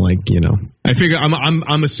didn't want to I figure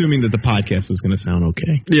I'm assuming that the podcast is going to sound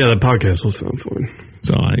okay. Yeah, the podcast will sound fine.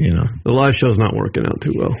 So the live show's not working out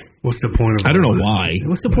too well. What's the point of I don't know why.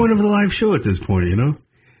 What's the point of the live show at this point,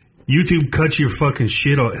 YouTube cuts your fucking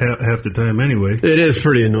shit half the time anyway. It is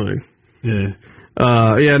pretty annoying. Yeah.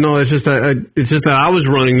 It's just that I was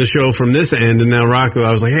running the show from this end, and now Rocco,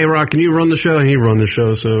 I was like, hey, Rock, can you run the show? And he run the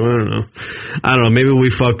show, so I don't know. Maybe we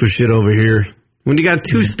fucked with shit over here. When you got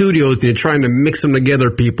 2 studios and you're trying to mix them together,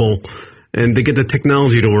 people, and to get the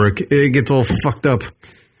technology to work, it gets all fucked up.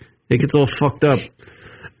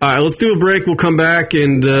 All right, let's do a break. We'll come back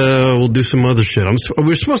and we'll do some other shit.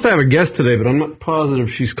 We're supposed to have a guest today, but I'm not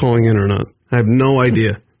positive she's calling in or not. I have no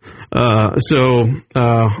idea. So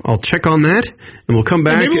I'll check on that, and we'll come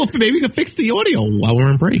back. Maybe we can fix the audio while we're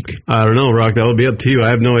on break. I don't know, Rock. That would be up to you. I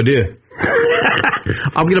have no idea.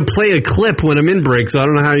 I'm going to play a clip when I'm in break, so I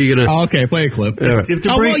don't know how you're going to... Oh, okay, play a clip. Yeah.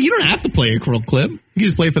 Well, you don't have to play a clip. You can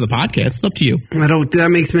just play it for the podcast. It's up to you. That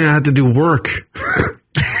makes me have to do work.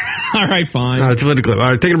 All right, fine. All right, let's play the clip. All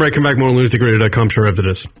right, taking a break. Come back. More on lunaticradio.com. Sure after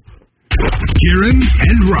this. Kieran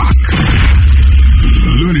and Rock.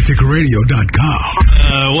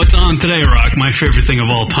 lunaticradio.com. What's on today, Rock? My favorite thing of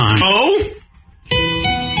all time. Oh?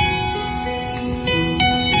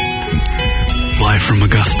 Live from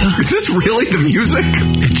Augusta. Is this really the music?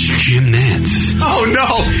 It's Jim Nantz. Oh,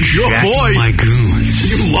 no. Your Jack boy. My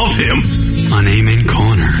goons. You love him. On Amen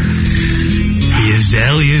Corner. He is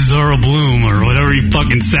Eleazar Bloom, or whatever he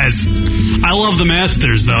fucking says. I love the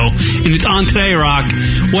Masters, though. And it's on today, Rock.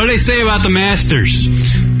 What do they say about the Masters?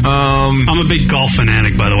 I'm a big golf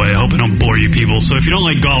fanatic, by the way. I hope I don't bore you people. So if you don't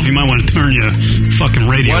like golf, you might want to turn your fucking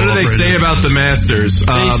radio off. What do they say about the Masters?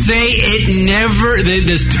 They say it never...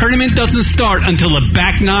 This tournament doesn't start until the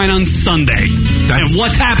back 9 on Sunday. And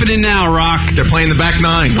what's happening now, Rock? They're playing the back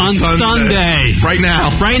 9 on Sunday. Right now.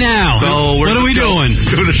 Right now. So what are we doing?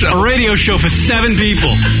 Doing a show. A radio show for 7 people.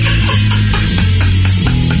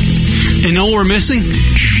 And know what we're missing?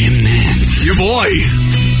 Jim Nantz. Your boy.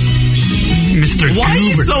 Mr.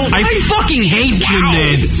 Goober. I fucking hate Jim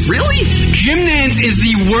Nantz. Really? Jim Nantz is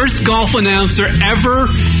the worst golf announcer ever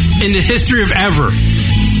in the history of ever.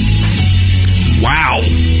 Wow.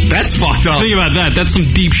 That's fucked up. Think about that. That's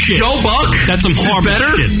some deep shit. Joe Buck? That's some hard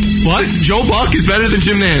better? shit. What? Joe Buck is better than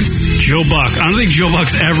Jim Nantz. Joe Buck. I don't think Joe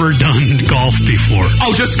Buck's ever done golf before.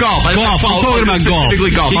 Oh, just golf. I'm talking about golf.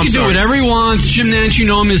 Specifically golf. He can do whatever he wants. Jim Nantz, you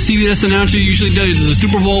know him as CBS announcer. He usually does the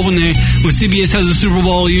Super Bowl when CBS has the Super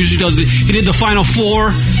Bowl. He usually does it. He did the Final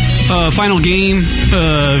Four, final game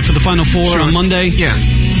for the Final Four on Monday. Yeah.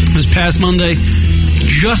 This past Monday.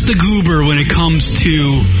 Just a goober when it comes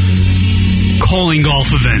to calling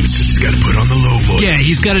golf events. He's got to put on the low voice. Yeah,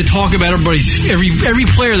 he's got to talk about every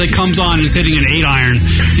player that comes on and is hitting an 8-iron.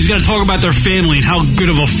 He's got to talk about their family and how good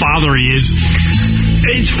of a father he is.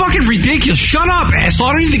 It's fucking ridiculous. Shut up, asshole.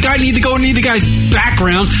 I don't need the guy's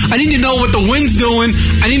background. I need to know what the wind's doing.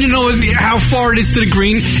 I need to know how far it is to the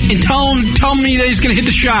green, and tell me that he's going to hit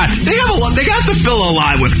the shot. They got to fill a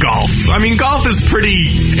lot with golf. I mean, golf is pretty.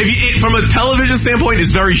 From a television standpoint,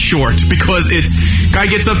 it's very short because it's Guy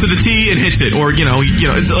gets up to the tee and hits it, or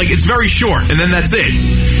it's very short, and then that's it.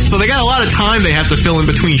 So they got a lot of time they have to fill in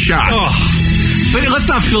between shots. But let's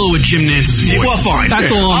not fill it with Jim Nance's voice. Well, fine.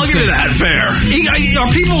 That's all I'll give you that. Fair.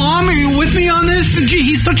 Are people on me with me on this? Gee,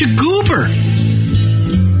 he's such a goober.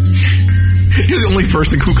 You're the only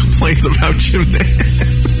person who complains about Jim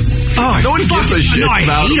Nance. No one gives a shit I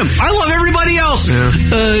about hate him. I love everybody else. Yeah.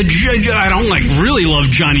 I don't really love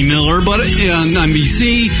Johnny Miller, but on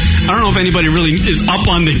NBC, I don't know if anybody really is up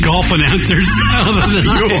on the golf announcers other than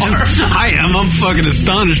I am. I'm fucking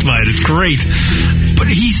astonished by it. It's great. But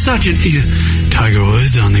he's such a... Tiger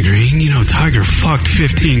Woods on the green. Tiger fucked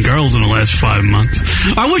 15 girls in the last 5 months.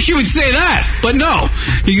 I wish he would say that, but no.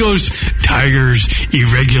 He goes, Tiger's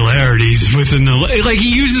irregularities within the... Like,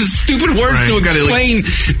 he uses stupid words to explain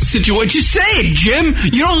situation. Just say it, Jim.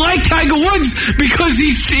 You don't like Tiger Woods because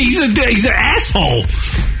he's an asshole.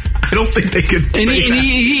 I don't think they could say that.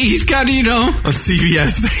 He's got, on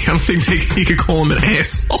CBS, I don't think he could call him an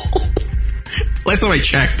asshole. Last time I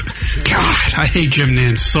checked. God, I hate Jim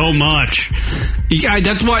Nance so much.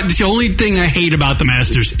 That's the only thing I hate about the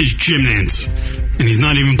Masters is Jim Nance. And he's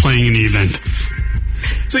not even playing in the event.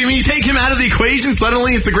 So you mean you take him out of the equation,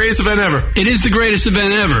 suddenly it's the greatest event ever? It is the greatest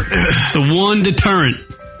event ever. The one deterrent.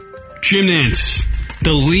 Jim Nance.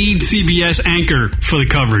 The lead CBS anchor for the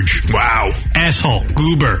coverage. Wow. Asshole.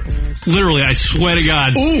 Goober. Literally, I swear to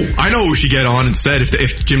God. Ooh, I know who should get on instead.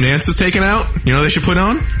 If Jim Nance is taken out, you know who they should put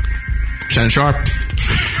on? Shannon Sharp.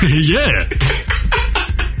 Yeah.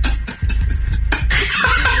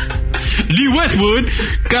 Lee Westwood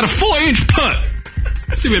got a 4-inch putt.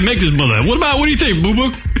 Let's see if it makes this mother. What do you think,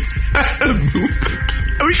 Boomer? That'd be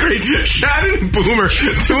great. Shannon and Boomer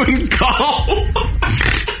doing golf.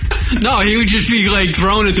 No, he would just be like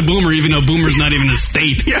throwing it to Boomer, even though Boomer's not even a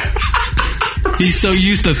state. Yeah. He's so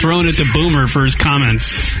used to throwing it to Boomer for his comments.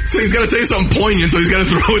 So he's got to say something poignant, so he's got to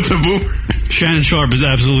throw it to Boomer. Shannon Sharp is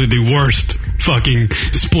absolutely the worst fucking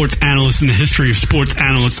sports analyst in the history of sports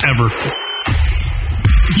analysts ever.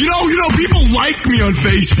 You know, people like me on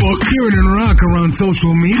Facebook. Kieran and Rock are on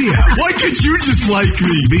social media. Why could you just like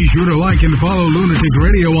me? Be sure to like and follow Lunatic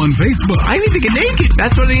Radio on Facebook. I need to get naked.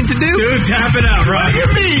 That's what I need to do. Dude, tap it out, Rock.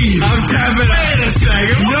 What do you mean? I'm tapping out. Wait a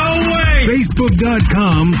second. No way.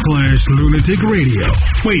 Facebook.com/Lunatic Radio.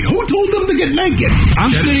 Wait, who told them to get naked?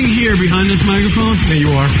 I'm sitting here behind this microphone. There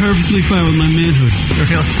you are. Perfectly fine with my manhood.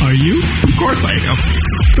 Are you? Of course I am.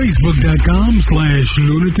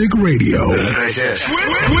 Facebook.com/Lunatic Radio.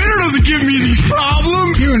 Twitter doesn't give me these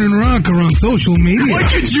problems. Kieran and Rock are on social media. Why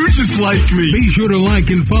could you just like me? Be sure to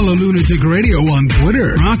like and follow Lunatic Radio on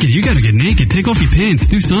Twitter. Rocket, you gotta get naked. Take off your pants.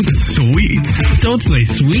 Do something. Sweet. Don't say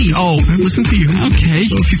sweet. Oh, listen to you. Okay.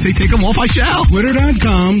 So if you say take them off, I shall.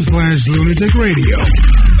 Twitter.com/Lunatic Radio.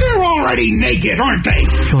 They're already naked, aren't they?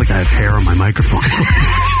 I feel like I have hair on my microphone.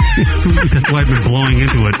 That's why I've been blowing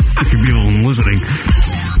into it, if you're people listening.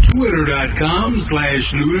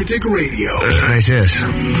 Twitter.com/Lunatic Radio. Yes.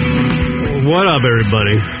 What up,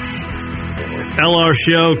 everybody? LR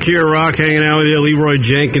Show, Kier Rock hanging out with you, Leroy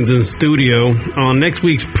Jenkins in studio. On next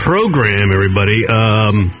week's program, everybody,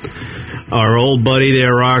 our old buddy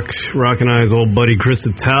there, Rock and I's old buddy Chris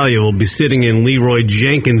Italia will be sitting in Leroy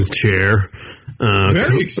Jenkins' chair.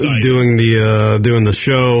 Very exciting. Doing the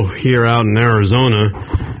show here out in Arizona.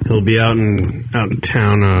 He'll be out in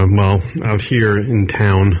town. Out here in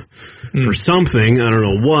town for something. I don't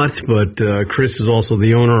know what, but Chris is also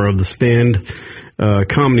the owner of the Stand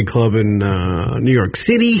Comedy Club in New York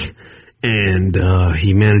City, and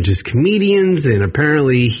he manages comedians. And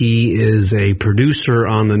apparently, he is a producer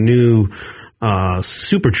on the new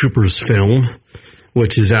Super Troopers film,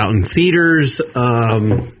 which is out in theaters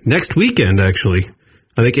next weekend, actually.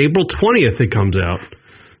 I think April 20th it comes out.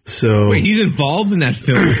 So wait, he's involved in that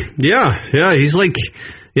film? Yeah, he's like,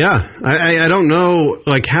 I don't know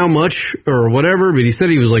like how much or whatever, but he said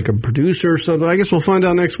he was like a producer or something. I guess we'll find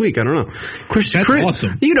out next week. I don't know. Chris,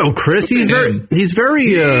 awesome. You know, Chris, he's very.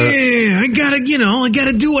 I gotta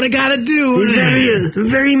do what I gotta do. He's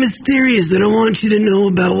very mysterious. I don't want you to know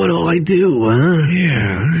about what all I do, huh?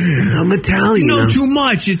 Yeah. I'm Italian. You know too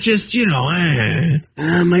much. It's just,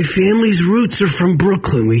 my family's roots are from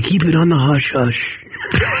Brooklyn. We keep it on the hush hush.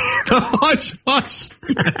 Hush, hush.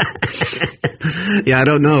 Yeah, I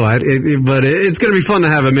don't know, but it's going to be fun to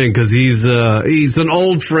have him in because he's an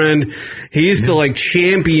old friend. He used to like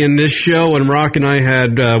champion this show, and Rock and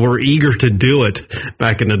I were eager to do it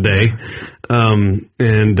back in the day.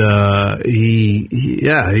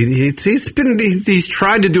 He's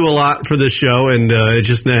tried to do a lot for this show, and it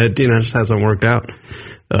just hasn't worked out.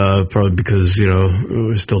 Probably because, we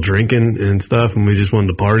were still drinking and stuff and we just wanted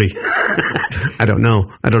to party. I don't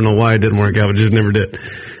know. I don't know why it didn't work out. It just never did.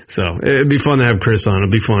 So it'd be fun to have Chris on.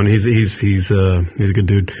 It'd be fun. He's a good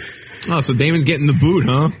dude. Oh, so Damon's getting the boot,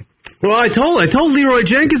 huh? Well, I told Leroy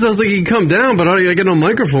Jenkins I was like, he can come down, but I got no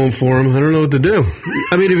microphone for him. I don't know what to do.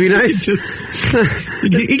 I mean, it'd be nice.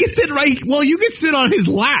 He can sit right. Well, you can sit on his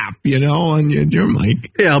lap, on your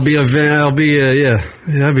mic. Yeah, I'd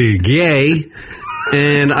be gay,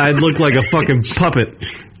 and I'd look like a fucking puppet.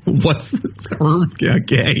 What's the term? Yeah,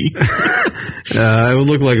 gay. I would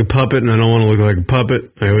look like a puppet, and I don't want to look like a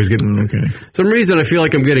puppet. I always get some reason I feel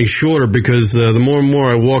like I'm getting shorter because the more and more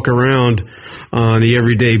I walk around on the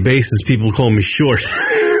everyday basis, people call me short.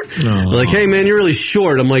 Like, hey man, you're really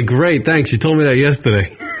short. I'm like, great, thanks. You told me that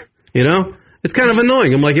yesterday. It's kind of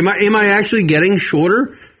annoying. I'm like, am I actually getting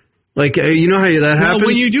shorter? Like, how that happens? Well,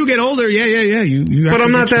 when you do get older, yeah. You but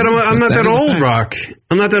I'm not that old, Rock.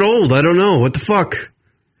 I'm not that old. I don't know. What the fuck?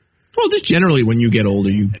 Well, just generally, when you get older,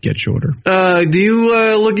 you get shorter. Do you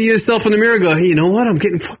look at yourself in the mirror and go, hey, you know what? I'm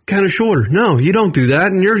getting kind of shorter. No, you don't do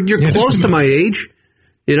that. And you're close to my age,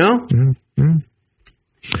 Mm-hmm.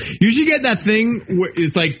 You should get that thing where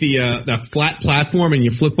it's like the flat platform and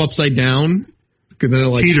you flip upside down. Because then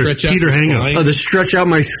it'll stretch out your spine. Oh, to stretch out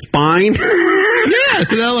my spine? Yeah,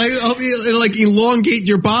 so it'll elongate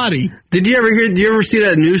your body. Did you ever see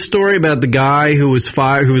that news story about the guy who was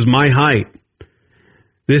my height?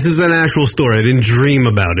 This is an actual story. I didn't dream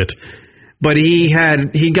about it. But he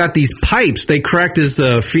got these pipes. They cracked his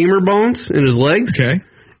femur bones in his legs. Okay.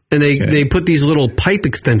 And they put these little pipe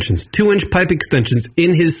extensions, 2-inch pipe extensions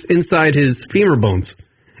inside his femur bones.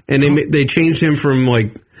 And they changed him from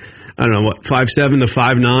 5'7" to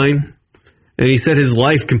 5'9". And he said his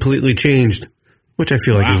life completely changed, which I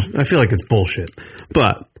feel like it's bullshit.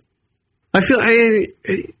 But apparently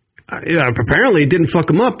it didn't fuck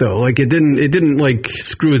him up though. Like it didn't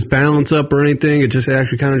screw his balance up or anything. It just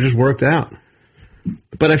actually kind of just worked out.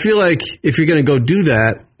 But I feel like if you're going to go do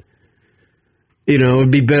that,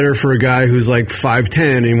 it'd be better for a guy who's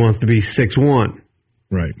 5'10" and he wants to be 6'1".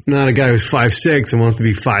 Right. Not a guy who's 5'6" and wants to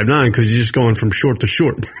be 5'9" because you're just going from short to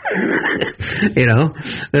short.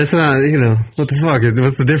 That's not, what the fuck?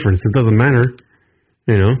 What's the difference? It doesn't matter.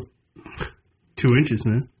 2 inches,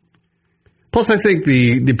 man. Plus, I think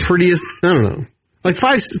the prettiest, I don't know,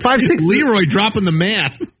 5'6". Leroy dropping the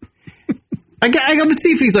math. I would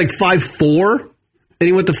see if he's 5'4" and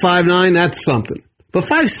he went to 5'9", that's something. But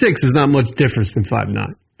 5'6" is not much difference than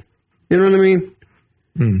 5'9". You know what I mean?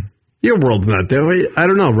 Your world's not there. I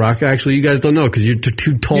don't know, Rock. Actually, you guys don't know because you're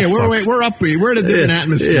too tall. Yeah, we're up. We're in a different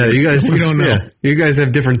atmosphere. Yeah, you guys. We don't know. Yeah, you guys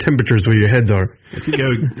have different temperatures where your heads are. I think I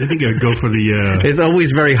would go for the. It's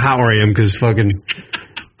always very hot where I am because fucking.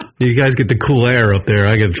 You guys get the cool air up there.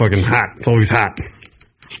 I get fucking hot. It's always hot.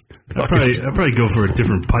 I'd probably go for a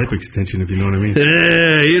different pipe extension if you know what I mean.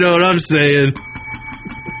 Yeah, you know what I'm saying.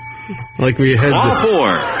 Like where your head's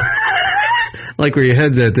like where your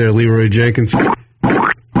head's at there, Leroy Jenkins.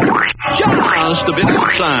 Just a bit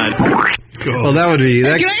outside. Well, that would be.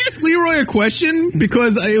 Hey, can I ask Leroy a question?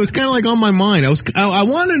 Because it was kind of on my mind. I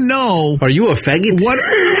want to know. Are you a faggot? What?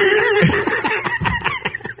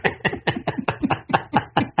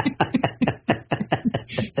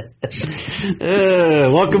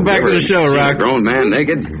 Welcome back to the show, Rock. Grown man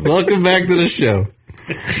naked. Welcome back to the show.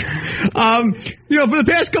 For the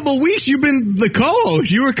past couple of weeks, you've been the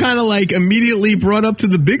co-host. You were kind of immediately brought up to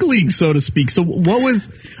the big league, so to speak. So what was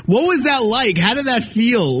that like? How did that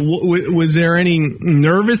feel? Was there any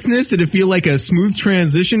nervousness? Did it feel like a smooth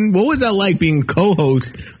transition? What was that like being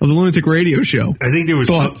co-host of the Lunatic Radio Show? I think there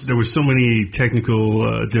was so many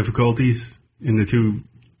technical difficulties in the two.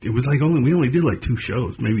 It was we only did 2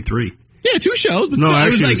 shows, maybe 3. Yeah, 2 shows. But no,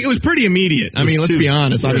 it was pretty immediate. I mean, let's be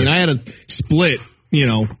honest. Yeah. I mean, I had a split.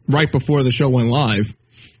 Right before the show went live.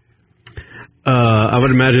 I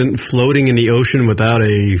would imagine floating in the ocean without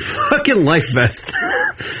a fucking life vest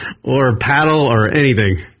or paddle or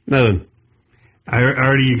anything. Nothing. I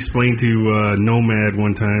already explained to Nomad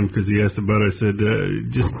one time because he asked about it. I said,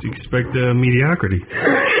 just expect mediocrity.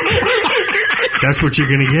 That's what you're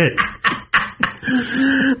going to get.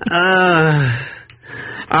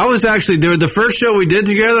 I was actually there. The first show we did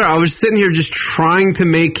together, I was sitting here just trying to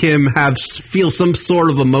make him feel some sort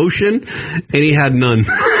of emotion, and he had none.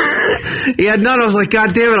 He had none. I was like,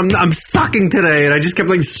 God damn it, I'm sucking today, and I just kept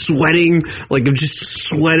sweating, I'm just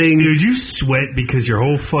sweating. Dude, you sweat because your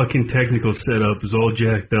whole fucking technical setup is all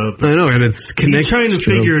jacked up. I know, and it's connected. He's trying to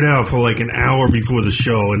figure it out for an hour before the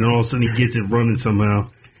show, and then all of a sudden he gets it running somehow.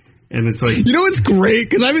 And it's what's great?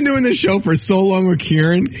 Because I've been doing this show for so long with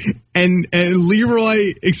Kieran, And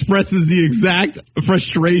Leroy expresses the exact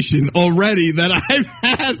frustration already that I've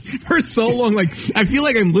had for so long. Like, I feel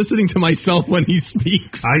like I'm listening to myself when he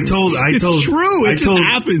speaks. It's true. It just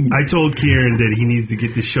happened. I told Kieran that he needs to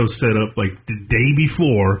get the show set up like the day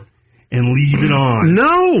before and leave it on.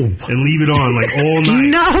 No! And leave it on like all night.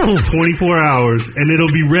 No! 24 hours, and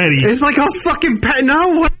it'll be ready. It's like a fucking...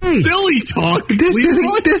 No way! Silly talk.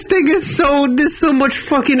 There's so much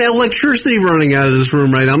fucking electricity running out of this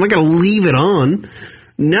room right now. I'm not going to leave it on.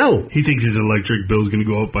 No. He thinks his electric bill's going to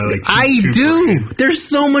go up by like... I do. There's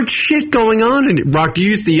so much shit going on in it. Rock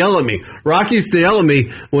used to yell at me. Rock used to yell at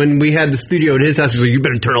me when we had the studio at his house. He was like, you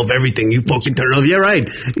better turn off everything. You fucking turn it off. Yeah, right.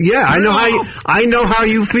 Yeah, I know how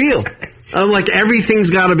you feel. I'm like,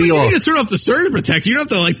 everything's got to be off. You just turn off the surge protector. You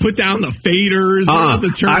don't have to like put down the faders. You don't have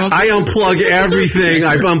to turn off. I unplug everything.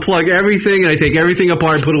 I unplug everything, and I take everything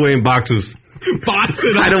apart and put it away in boxes. Box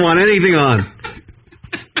it up. I don't want anything on.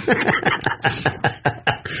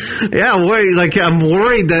 Yeah, I'm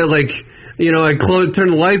worried that like, you know, I turn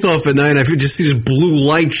the lights off at night and I just see this blue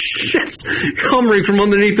light coming from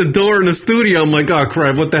underneath the door in the studio. I'm like, oh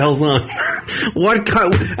crap, what the hell's on?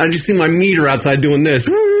 I just see my meter outside doing this.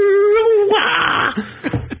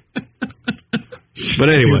 But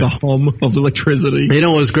anyway, the hum of electricity. You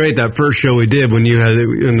know what was great? That first show we did when you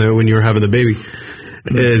were having the baby.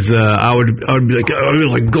 Is I would be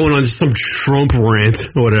like going on some Trump rant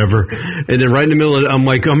or whatever, and then right in the middle of it,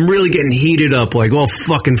 I'm really getting heated up, like all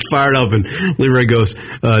fucking fired up, and Leroy goes,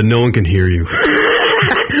 "No one can hear you."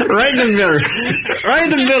 right in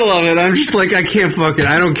the middle of it, I'm just like, I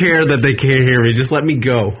don't care that they can't hear me. Just let me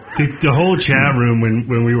go. The whole chat room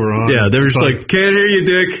when we were on, yeah, they were just like, can't hear you,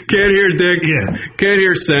 Dick. Can't hear Dick. Yeah, can't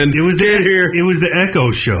hear Send. It was the Echo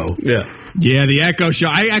show. Yeah. Yeah, the Echo show.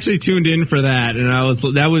 I actually tuned in for that, and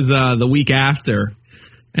that was the week after,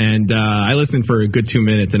 and I listened for a good 2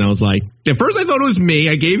 minutes, and I was like, at first I thought it was me.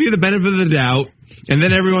 I gave you the benefit of the doubt, and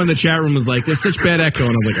then everyone in the chat room was like, "There's such bad echo," and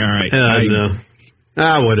I was like, "All right, I know."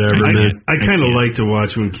 Whatever, man. I kind of like to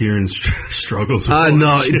watch when Kieran struggles with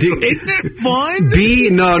no. Isn't it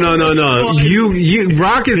fun? No. You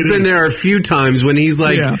Rock has been there a few times when he's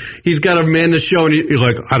like, he's got to man the show, and he's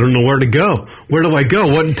like, I don't know where to go. Where do I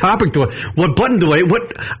go? What topic what button do I,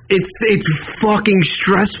 it's fucking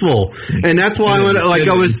stressful. And that's why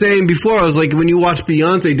I was saying before, I was like, when you watch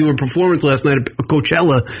Beyonce do a performance last night at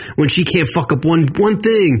Coachella, when she can't fuck up one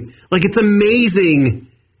thing, like, it's amazing.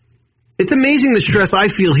 It's amazing the stress I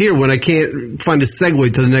feel here when I can't find a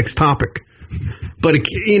segue to the next topic. But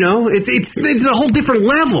it's a whole different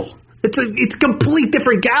level. It's a complete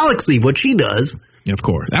different galaxy what she does. Of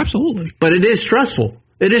course, absolutely. But it is stressful.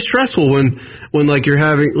 It is stressful when like you're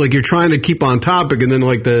trying to keep on topic, and then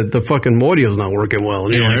like the fucking audio's not working well.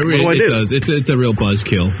 And yeah, what do I do? It does. It's a real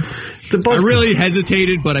buzzkill. I really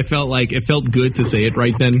hesitated, but I felt like it felt good to say it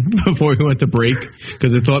right then before we went to break,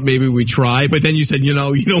 because I thought maybe we'd try. But then you said, you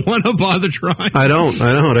don't want to bother trying. I don't.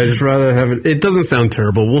 I just rather have it. It doesn't sound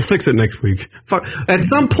terrible. We'll fix it next week. At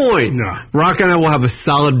some point, Rock and I will have a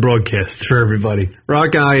solid broadcast for everybody.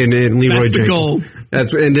 Rock and I and Leroy Jenkins.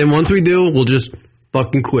 That's the goal. And then once we do, we'll just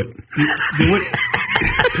fucking quit.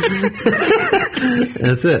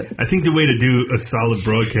 That's it. I think the way to do a solid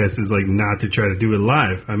broadcast is like not to try to do it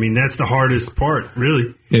live. I mean, that's the hardest part,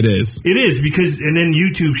 really. It is. It is, because and then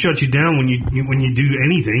YouTube shuts you down when you do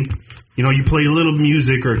anything. You play a little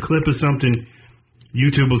music or a clip of something.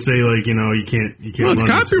 YouTube will say you can't. Well, it's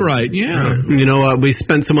copyright. Yeah. You know what? We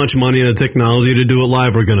spent so much money on the technology to do it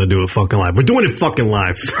live. We're gonna do it fucking live. We're doing it fucking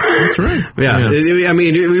live. That's right. Yeah. I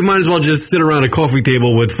mean, we might as well just sit around a coffee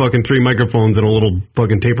table with fucking 3 microphones and a little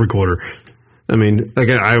fucking tape recorder. I mean,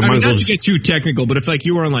 again, I might as well not to get too technical, but if like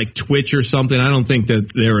you were on like Twitch or something, I don't think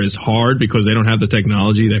that they're as hard because they don't have the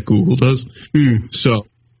technology that Google does. So.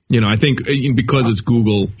 I think because it's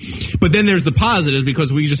Google. But then there's the positive,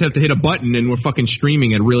 because we just have to hit a button and we're fucking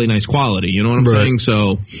streaming at really nice quality. You know what I'm saying?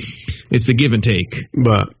 So it's a give and take.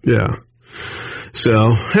 But, yeah.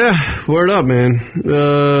 So, word up, man.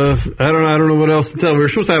 I don't know what else to tell. We were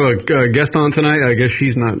supposed to have a guest on tonight. I guess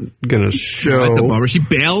she's not going to show. That's a bummer. She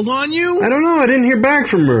bailed on you? I don't know. I didn't hear back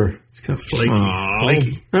from her. Kind of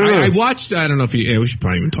flaky. I watched. I don't know if you. We should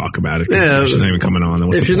probably even talk about it. Yeah, she's not even coming on.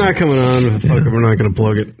 If she's not coming on, fuck it, we're not going to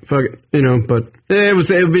plug it. Fuck it, But it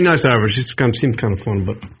would be nice to have her. She seemed kind of fun,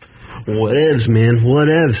 but whatevs, man,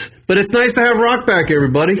 whatevs. But it's nice to have Rock back,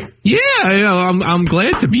 everybody. Yeah, I'm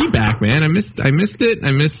glad to be back, man. I missed it. I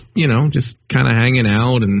missed just kind of hanging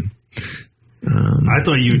out and. I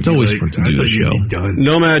thought you. It's always fun to do the show. Done.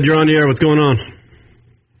 Nomad, you're on the air. What's going on?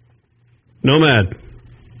 Nomad.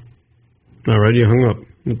 All right, you hung up.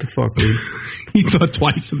 What the fuck, dude? He thought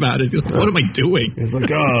twice about it. What am I doing? It's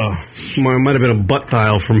like, oh, might have been a butt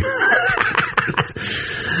dial from...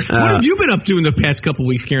 What have you been up to in the past couple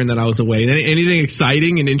weeks, Karen, that I was away? Anything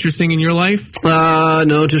exciting and interesting in your life?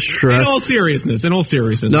 No, just stress. In all seriousness.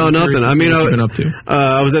 No, nothing. I mean, been up to?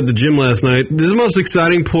 I was at the gym last night. The most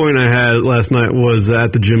exciting point I had last night was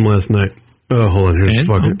at the gym last night. Oh, hold on. Here's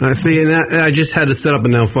fucking... I see, and I just had to set up,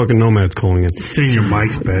 and now fucking Nomad's calling in. Seeing your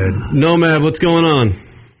mic's bad. Nomad, what's going on?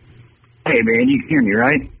 Hey, man, you can hear me,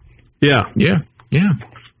 right? Yeah.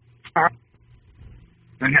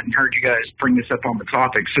 I hadn't heard you guys bring this up on the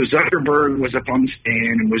topic. So Zuckerberg was up on the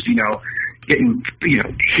stand and was, getting,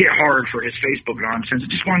 hit hard for his Facebook nonsense. I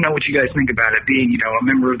just want to know what you guys think about it, being, a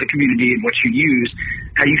member of the community and what you use.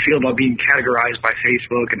 How do you feel about being categorized by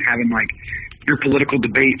Facebook and having, your political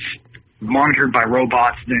debates monitored by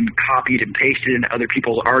robots, then copied and pasted into other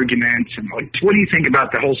people's arguments? And what do you think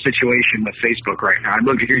about the whole situation with Facebook right now? I'd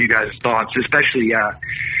love to hear you guys' thoughts, especially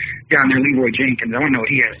down there, Leroy Jenkins. I want to know what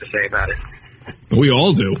he has to say about it. We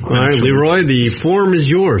all do. All right, Leroy, the forum is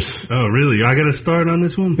yours. Oh, really? I got to start on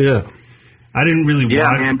this one? Yeah. I didn't really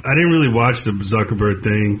watch the Zuckerberg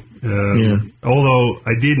thing. Although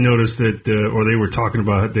I did notice that, or they were talking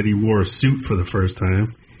about that he wore a suit for the first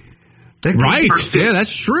time. Right. Yeah,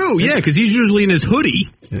 that's true. Yeah, because he's usually in his hoodie.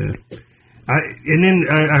 Yeah. And then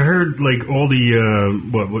I heard all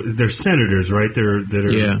the they're senators, right? They're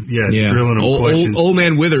drilling them questions. Old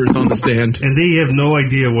man Withers on the stand, and they have no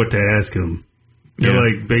idea what to ask him.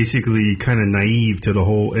 They're basically kind of naive to the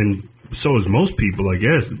whole, and so is most people, I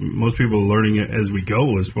guess. Most people are learning it as we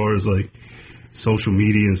go, as far as social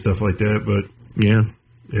media and stuff like that. But yeah,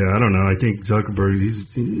 I don't know. I think Zuckerberg,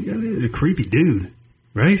 he's a creepy dude,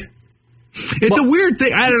 right? It's a weird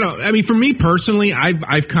thing. I don't know. I mean, for me personally,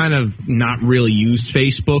 I've kind of not really used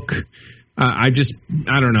Facebook. I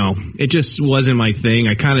don't know. It just wasn't my thing.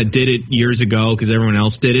 I kind of did it years ago because everyone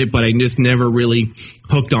else did it, but I just never really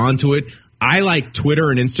hooked onto it. I like Twitter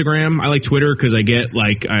and Instagram. I like Twitter because I get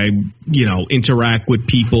I interact with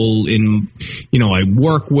people in, I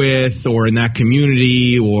work with or in that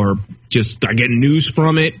community, or just I get news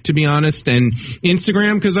from it, to be honest. And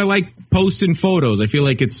Instagram because I like posting photos. I feel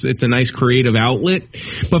like it's a nice creative outlet.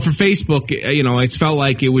 But for Facebook, it felt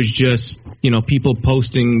like it was just, people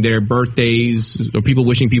posting their birthdays or people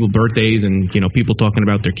wishing people birthdays and, people talking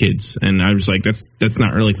about their kids. And I was like, that's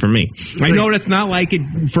not really for me. I know that's not like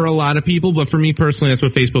it for a lot of people, but for me personally, that's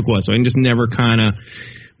what Facebook was. So I just never kind of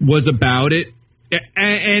was about it.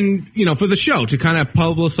 And for the show, to kind of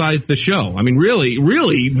publicize the show. I mean, really,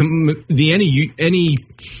 any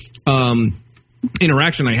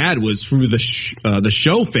interaction I had was through the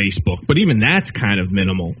show Facebook, but even that's kind of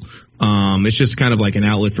minimal. It's just kind of like an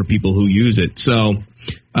outlet for people who use it. So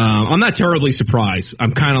I'm not terribly surprised.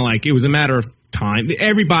 I'm kind of it was a matter of time.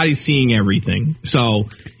 Everybody's seeing everything, so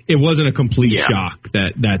it wasn't a complete shock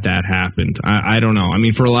that happened. I don't know. I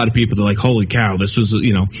mean, for a lot of people, they're like, "Holy cow, this was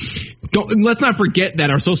let's not forget that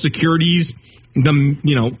our Social Security's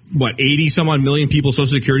 80 some odd million people's Social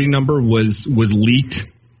Security number was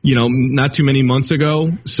leaked, not too many months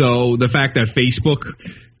ago. So the fact that Facebook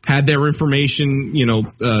had their information,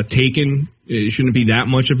 taken, it shouldn't be that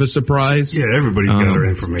much of a surprise. Yeah, everybody's got their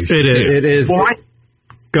information. It is. Well,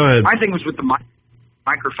 go ahead. My thing was with the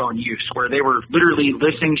microphone use, where they were literally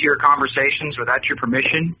listening to your conversations without your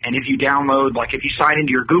permission. And if you download, if you sign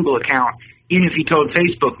into your Google account, even if you told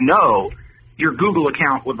Facebook no, your Google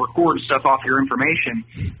account would record stuff off your information.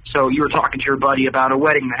 So you were talking to your buddy about a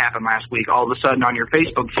wedding that happened last week. All of a sudden on your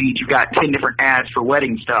Facebook feed, you've got 10 different ads for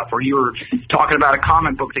wedding stuff. Or you were talking about a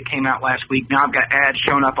comic book that came out last week. Now I've got ads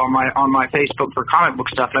showing up on my Facebook for comic book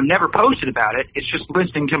stuff. And I've never posted about it. It's just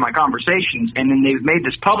listening to my conversations. And then they've made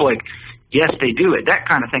this public. Yes, they do it. That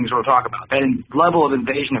kind of thing's what we're talking about. That level of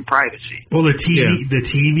invasion of privacy. Well, the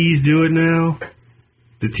TVs do it now.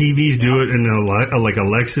 The TVs do it, and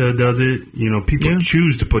Alexa does it. People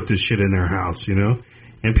choose to put this shit in their house,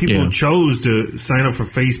 and people chose to sign up for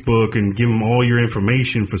Facebook and give them all your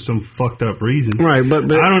information for some fucked up reason. Right,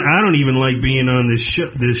 but I don't even like being on this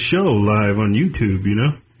show live on YouTube.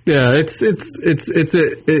 Yeah, it's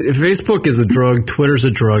Facebook is a drug, Twitter's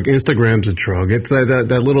a drug, Instagram's a drug. It's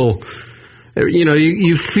that little.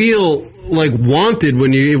 You feel wanted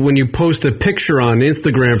when you post a picture on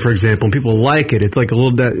Instagram, for example, and people like it. It's like a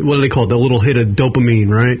little what do they call it? That little hit of dopamine,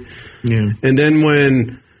 right? Yeah. And then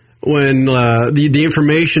when the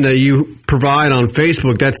information that you provide on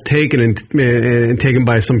Facebook, that's taken and taken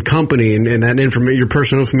by some company, and that your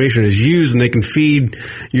personal information is used, and they can feed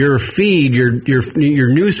your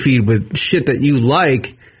news feed with shit that you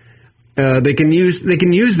like. they can use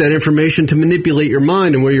that information to manipulate your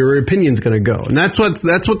mind and where your opinion's going to go, and that's what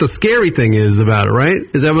the scary thing is about it, right?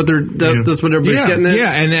 Is that what that's what everybody's getting at?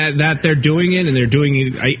 Yeah, and that they're doing it, and they're doing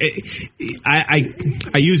it.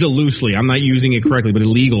 I use it loosely. I'm not using it correctly, but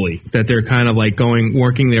illegally. That they're kind of like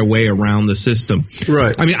working their way around the system.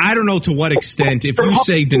 Right. I mean, I don't know to what extent. If you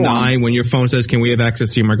say deny when your phone says, "Can we have access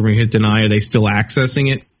to your microphone?" You hit deny. Are they still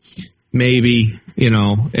accessing it? Maybe,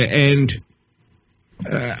 and.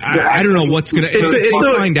 I don't know what's going to.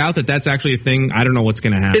 If find out that that's actually a thing, I don't know what's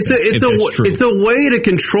going to happen. It's a way to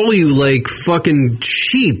control you like fucking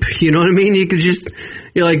sheep. You know what I mean? You could just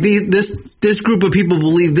like this group of people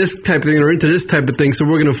believe this type of thing or into this type of thing, so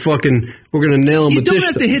we're gonna nail them. You don't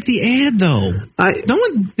have to hit the ad though.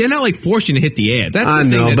 They're not like forcing you to hit the ad. That's the I thing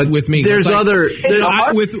know, that's but with me. There's with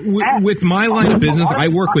my line of business, I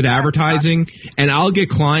work with advertising, and I'll get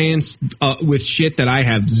clients with shit that I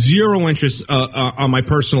have zero interest on my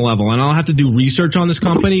personal level, and I'll have to do research on this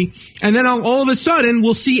company, and then all of a sudden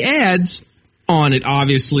we'll see ads on it,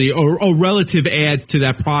 obviously, or relative ads to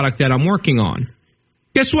that product that I'm working on.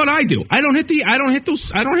 Guess what I do? I don't hit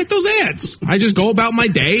those ads. I just go about my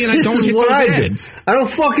day and I don't hit those ads. I don't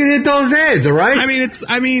fucking hit those ads, all right?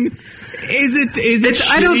 Is it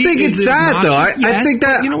I don't think it's that though. I think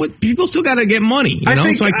that, you know what, people still got to get money,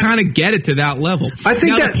 so I kind of get it to that level. I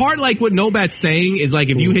think the part like what Nobat's saying is like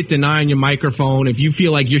if you hit deny on your microphone, if you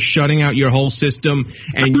feel like you're shutting out your whole system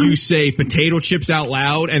and you say potato chips out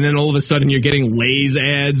loud and then all of a sudden you're getting Lay's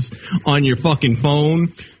ads on your fucking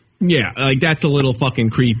phone. Yeah, like that's a little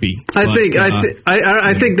fucking creepy. I think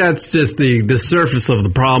that's just the surface of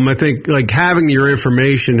the problem. I think like having your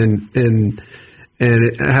information and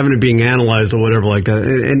having it being analyzed or whatever like that,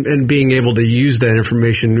 and being able to use that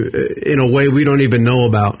information in a way we don't even know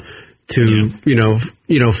about to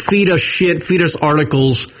feed us shit, feed us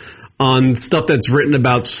articles on stuff that's written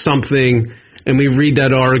about something, and we read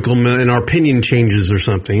that article and our opinion changes or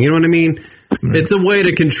something. You know what I mean? It's a way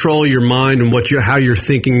to control your mind and how you're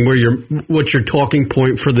thinking, what's your talking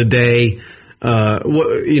point for the day.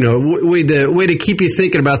 Way to keep you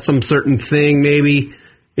thinking about some certain thing. Maybe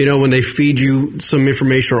when they feed you some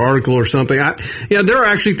information or article or something. There are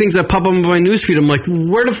actually things that pop up on my newsfeed. I'm like,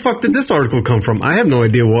 where the fuck did this article come from? I have no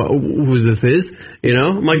idea who this is.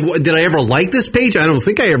 I'm like, did I ever like this page? I don't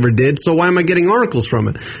think I ever did. So why am I getting articles from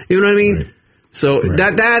it? You know what I mean? Right. So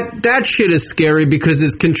that shit is scary because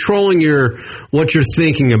it's controlling what you're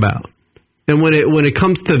thinking about, and when it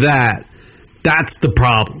comes to that, that's the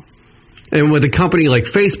problem. And with a company like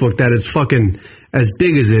Facebook that is fucking as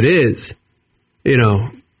big as it is,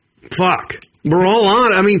 fuck, we're all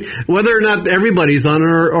on. I mean, whether or not everybody's on it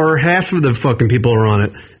or half of the fucking people are on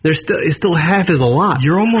it, it's still half is a lot.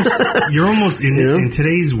 You're almost in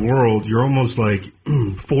today's world. You're almost like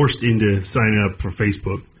forced into signing up for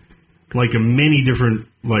Facebook. Like in many different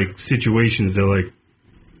like situations, they want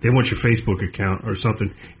your Facebook account or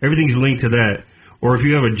something. Everything's linked to that. Or if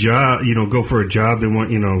you have a job, go for a job, they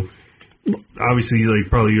want obviously like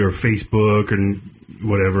probably your Facebook and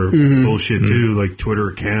whatever bullshit too, like Twitter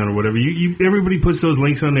account or whatever. Everybody puts those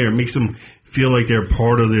links on there. It makes them feel like they're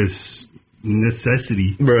part of this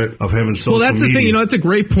necessity of having social media. Well, that's the thing. That's a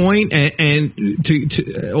great point. And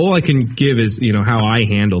to all I can give is how I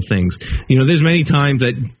handle things. There's many times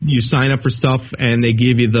that you sign up for stuff and they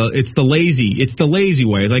give you it's the lazy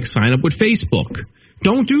way. It's like sign up with Facebook.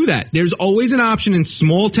 Don't do that. There's always an option in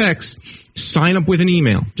small text. Sign up with an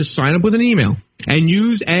email. Just sign up with an email and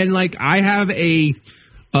I have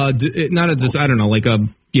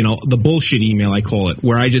the bullshit email, I call it,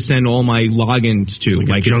 where I just send all my logins to.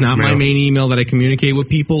 Like it's not my main email that I communicate with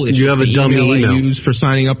people. It's have a dummy email I use for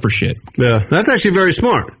signing up for shit. Yeah, that's actually very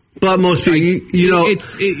smart. But most people,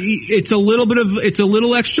 it's a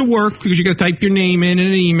little extra work because you got to type your name in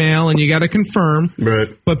an email and you got to confirm. Right.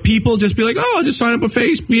 But people just be like, "Oh, I'll just sign up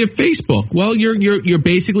via Facebook." Well, you're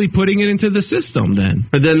basically putting it into the system then.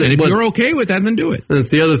 And if you're okay with that, then do it.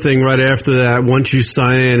 That's the other thing. Right after that, once you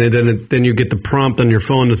sign in, and then you get the prompt on your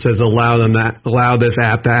phone that says, "Allow this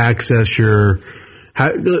app to access your."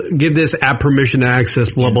 Give this app permission to access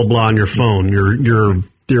blah blah blah on your phone.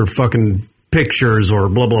 Your fucking pictures or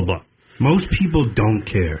blah blah blah. Most people don't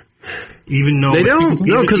care, even though they don't.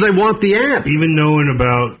 No, because they want the app. Even knowing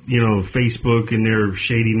about Facebook and their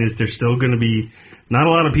shadiness, they're still going to be. Not a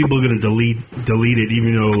lot of people are going to delete it,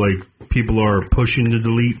 even though like people are pushing to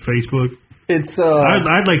delete Facebook. It's.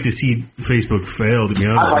 I'd like to see Facebook fail. To be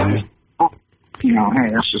honest with you. Hey,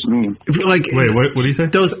 that's just me. Wait, what do you say?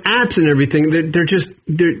 Those apps and everything, they're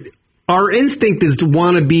our instinct is to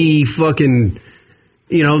want to be fucking.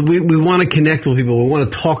 you know, we want to connect with people. We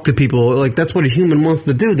want to talk to people. Like, that's what a human wants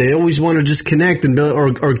to do. They always want to just connect and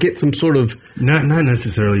or get some sort of... Not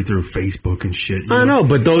necessarily through Facebook and shit. I know,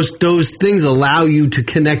 but those things allow you to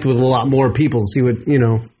connect with a lot more people. See what, you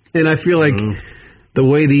know... And I feel like the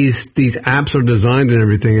way these apps are designed and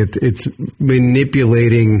everything, it's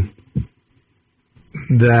manipulating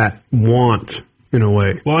that want in a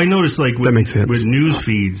way. Well, I noticed like that makes sense. With news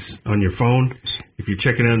feeds on your phone, if you're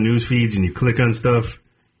checking out news feeds and you click on stuff,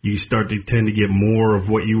 you start to tend to get more of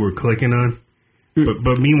what you were clicking on.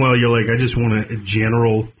 But meanwhile, you're like, I just want a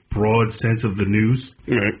general, broad sense of the news.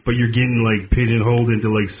 Right. But you're getting like pigeonholed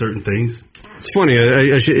into like certain things. It's funny.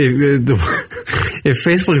 I should, if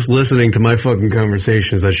Facebook's listening to my fucking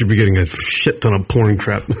conversations, I should be getting a shit ton of porn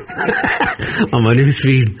crap on my news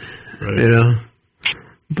feed. Right. You know,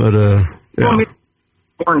 but yeah. Well,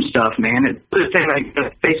 porn stuff, man. The thing like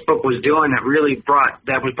that Facebook was doing that really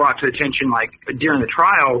was brought to attention, like during the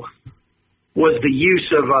trial, was the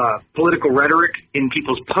use of political rhetoric in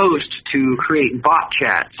people's posts to create bot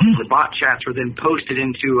chats. The bot chats were then posted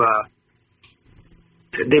into.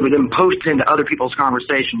 They were then posted into other people's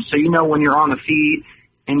conversations. So, you know, when you're on the feed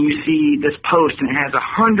and you see this post and it has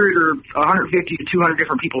 100 or 150 to 200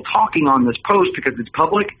 different people talking on this post because it's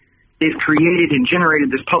public, they've created and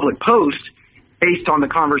generated this public post based on the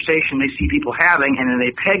conversation they see people having, and then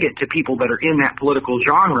they peg it to people that are in that political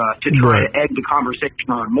genre to try to egg the conversation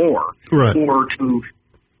on more. Right. Or to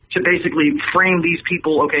basically frame these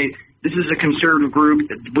people, okay, this is a conservative group.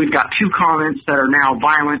 We've got 2 comments that are now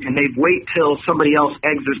violent, and they wait till somebody else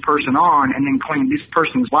eggs this person on and then claim this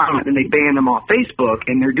person's violent, and they ban them off Facebook.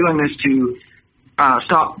 And they're doing this to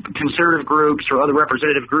stop conservative groups or other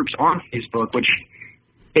representative groups on Facebook, which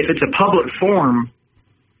if it's a public forum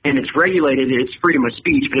and it's regulated, it's freedom of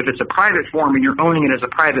speech. But if it's a private forum and you're owning it as a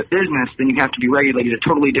private business, then you have to be regulated a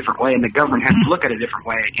totally different way, and the government has to look at it a different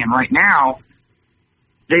way. And right now,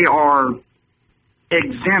 they are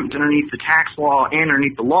exempt underneath the tax law and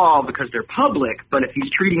underneath the law because they're public, but if he's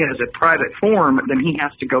treating it as a private forum, then he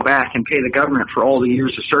has to go back and pay the government for all the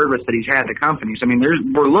years of service that he's had to companies. I mean,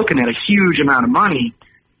 we're looking at a huge amount of money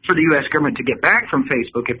for the U.S. government to get back from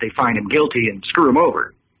Facebook if they find him guilty and screw him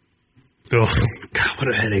over. Oh, God, what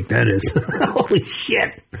a headache that is. Holy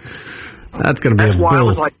shit. That's going to be That's a why bill. I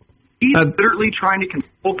was like, he's literally trying to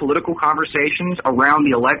control political conversations around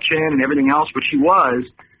the election and everything else, which he was.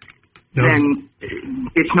 Then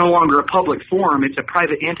it's no longer a public forum. It's a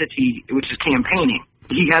private entity, which is campaigning.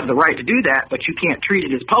 He has the right to do that, but you can't treat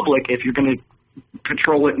it as public if you're going to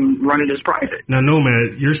control it and run it as private. Now,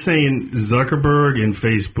 Nomad, you're saying Zuckerberg and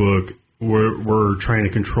Facebook were trying to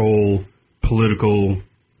control political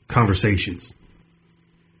conversations.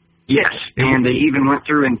 Yes, and they even went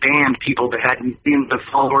through and banned people that had millions of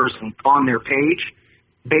followers on their page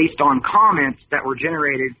based on comments that were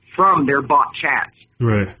generated from their bot chats.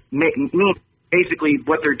 Right. Basically,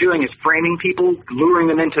 what they're doing is framing people, luring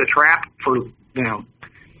them into a trap for,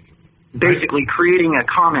 basically creating a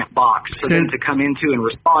comment box for them to come into and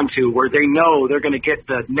respond to, where they know they're going to get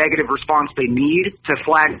the negative response they need to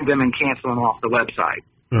flag them and cancel them off the website.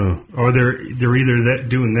 Oh, or they're either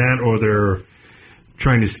doing that, or they're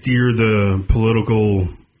trying to steer the political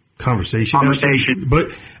conversation. But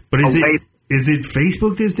is it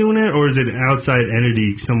Facebook that's doing that, or is it an outside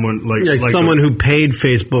entity? Someone like someone who paid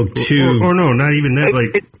Facebook to, or no, not even that.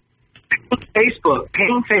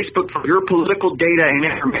 Paying Facebook for your political data and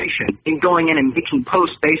information, and going in and making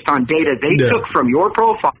posts based on data they took from your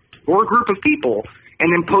profile, your group of people, and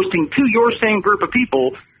then posting to your same group of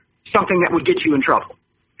people something that would get you in trouble.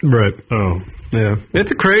 Right. Oh, yeah.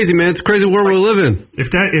 It's crazy, man. It's a crazy world we live in. If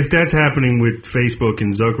that's happening with Facebook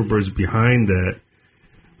and Zuckerberg's behind that,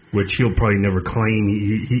 which he'll probably never claim.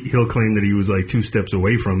 He'll claim that he was like 2 steps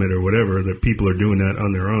away from it or whatever, that people are doing that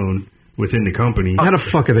on their own within the company. How the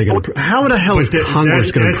fuck are they going to... How the hell is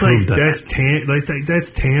Congress going to prove that?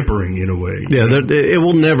 That's tampering in a way. Yeah, it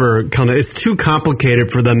will never come... It's too complicated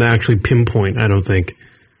for them to actually pinpoint, I don't think.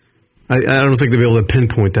 I don't think they'll be able to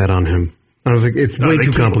pinpoint that on him. I was like, it's way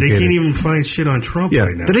too complicated. They can't even find shit on Trump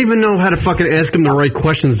right now. They don't even know how to fucking ask him the right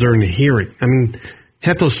questions during the hearing. I mean...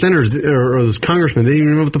 Half those senators or those congressmen, they didn't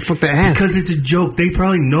even know what the fuck to ask. Because it's a joke. They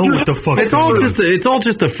probably know what the fuck. It's all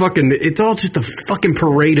just a fucking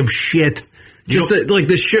parade of shit. Like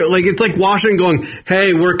this shit. Like it's like Washington going,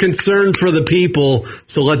 "Hey, we're concerned for the people,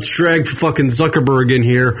 so let's drag fucking Zuckerberg in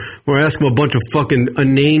here. We're asking him a bunch of fucking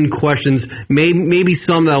inane questions. Maybe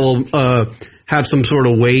some that will have some sort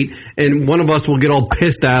of weight, and one of us will get all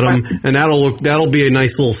pissed at him, and that'll be a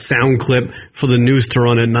nice little sound clip for the news to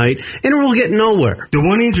run at night, and we'll get nowhere. The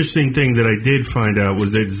one interesting thing that I did find out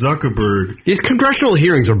was that Zuckerberg... These congressional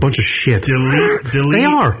hearings are a bunch of shit. They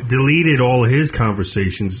are. Deleted all his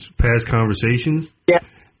conversations, past conversations. Yeah.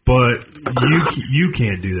 But you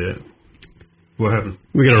can't do that. What happened?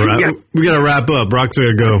 We gotta wrap up. Brock's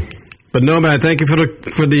gotta go. But no, man, thank you for the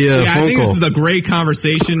phone call. I think this is a great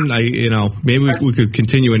conversation. Maybe we could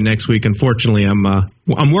continue it next week. Unfortunately,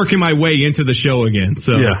 I'm working my way into the show again.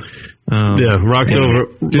 So Rock's over.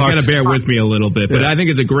 Just gotta bear with me a little bit. But I think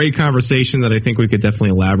it's a great conversation that I think we could definitely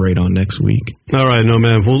elaborate on next week. All right, no,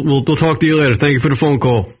 man. We'll talk to you later. Thank you for the phone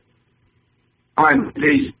call. All right,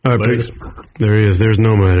 peace. All right, peace. There he is. There's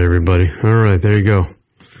Nomad, everybody. All right, there you go.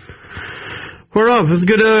 We're up. It's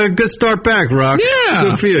a good start back, Rock. Yeah.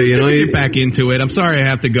 Good for you. You get back into it. I'm sorry I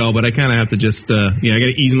have to go, but I kind of have to just, I got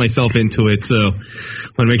to ease myself into it. So I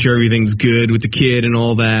want to make sure everything's good with the kid and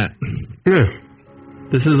all that. Yeah.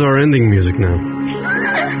 This is our ending music now.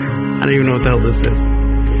 I don't even know what the hell this is.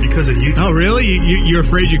 Because of YouTube. Oh, really? You're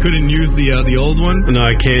afraid you couldn't use the old one? No,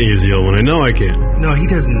 I can't use the old one. I know I can't. No, he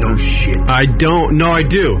doesn't know shit. I don't. No, I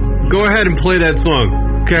do. Go ahead and play that song.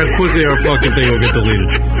 Okay, how quickly our fucking thing will get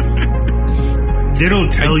deleted. They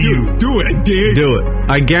don't tell you. Do it, dude. Do it.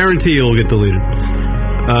 I guarantee it'll get deleted.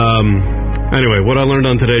 Anyway, what I learned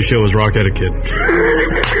on today's show was Rock had a kid.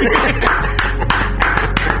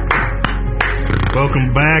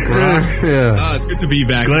 Welcome back, Rock. Oh, it's good to be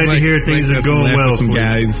back. Glad to hear things are going well for some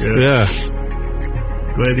guys. Yeah.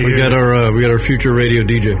 Glad to hear. We got our future radio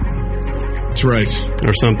DJ. That's right.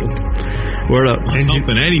 Or something. Word up.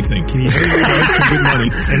 Something, anything. Can you make some good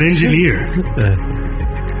money? An engineer.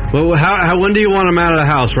 Well, when do you want him out of the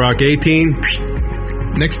house, Rock? 18?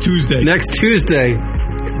 Next Tuesday. Next Tuesday.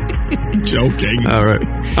 Joking. All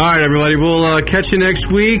right, everybody. We'll catch you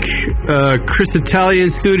next week. Chris Italia in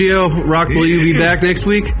studio. Rock, will you be back next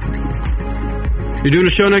week? You're doing a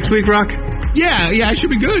show next week, Rock? Yeah, I should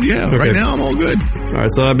be good. Yeah, okay. Right now I'm all good. All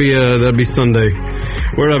right, so that'll be Sunday.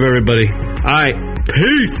 Word up, everybody. All right,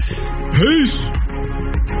 peace. Peace.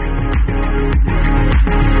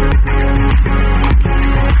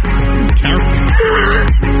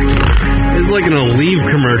 It's like an Aleve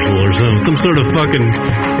commercial or some sort of fucking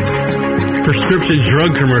prescription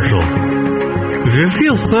drug commercial. If you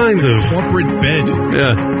feel signs of corporate bed,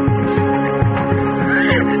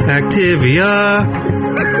 Activia.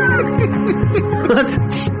 What?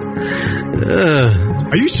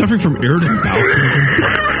 Are you suffering from irritable bowel syndrome?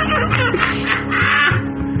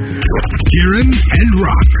 Kieran and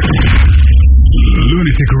Rock.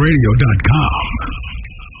 LunaticRadio.com.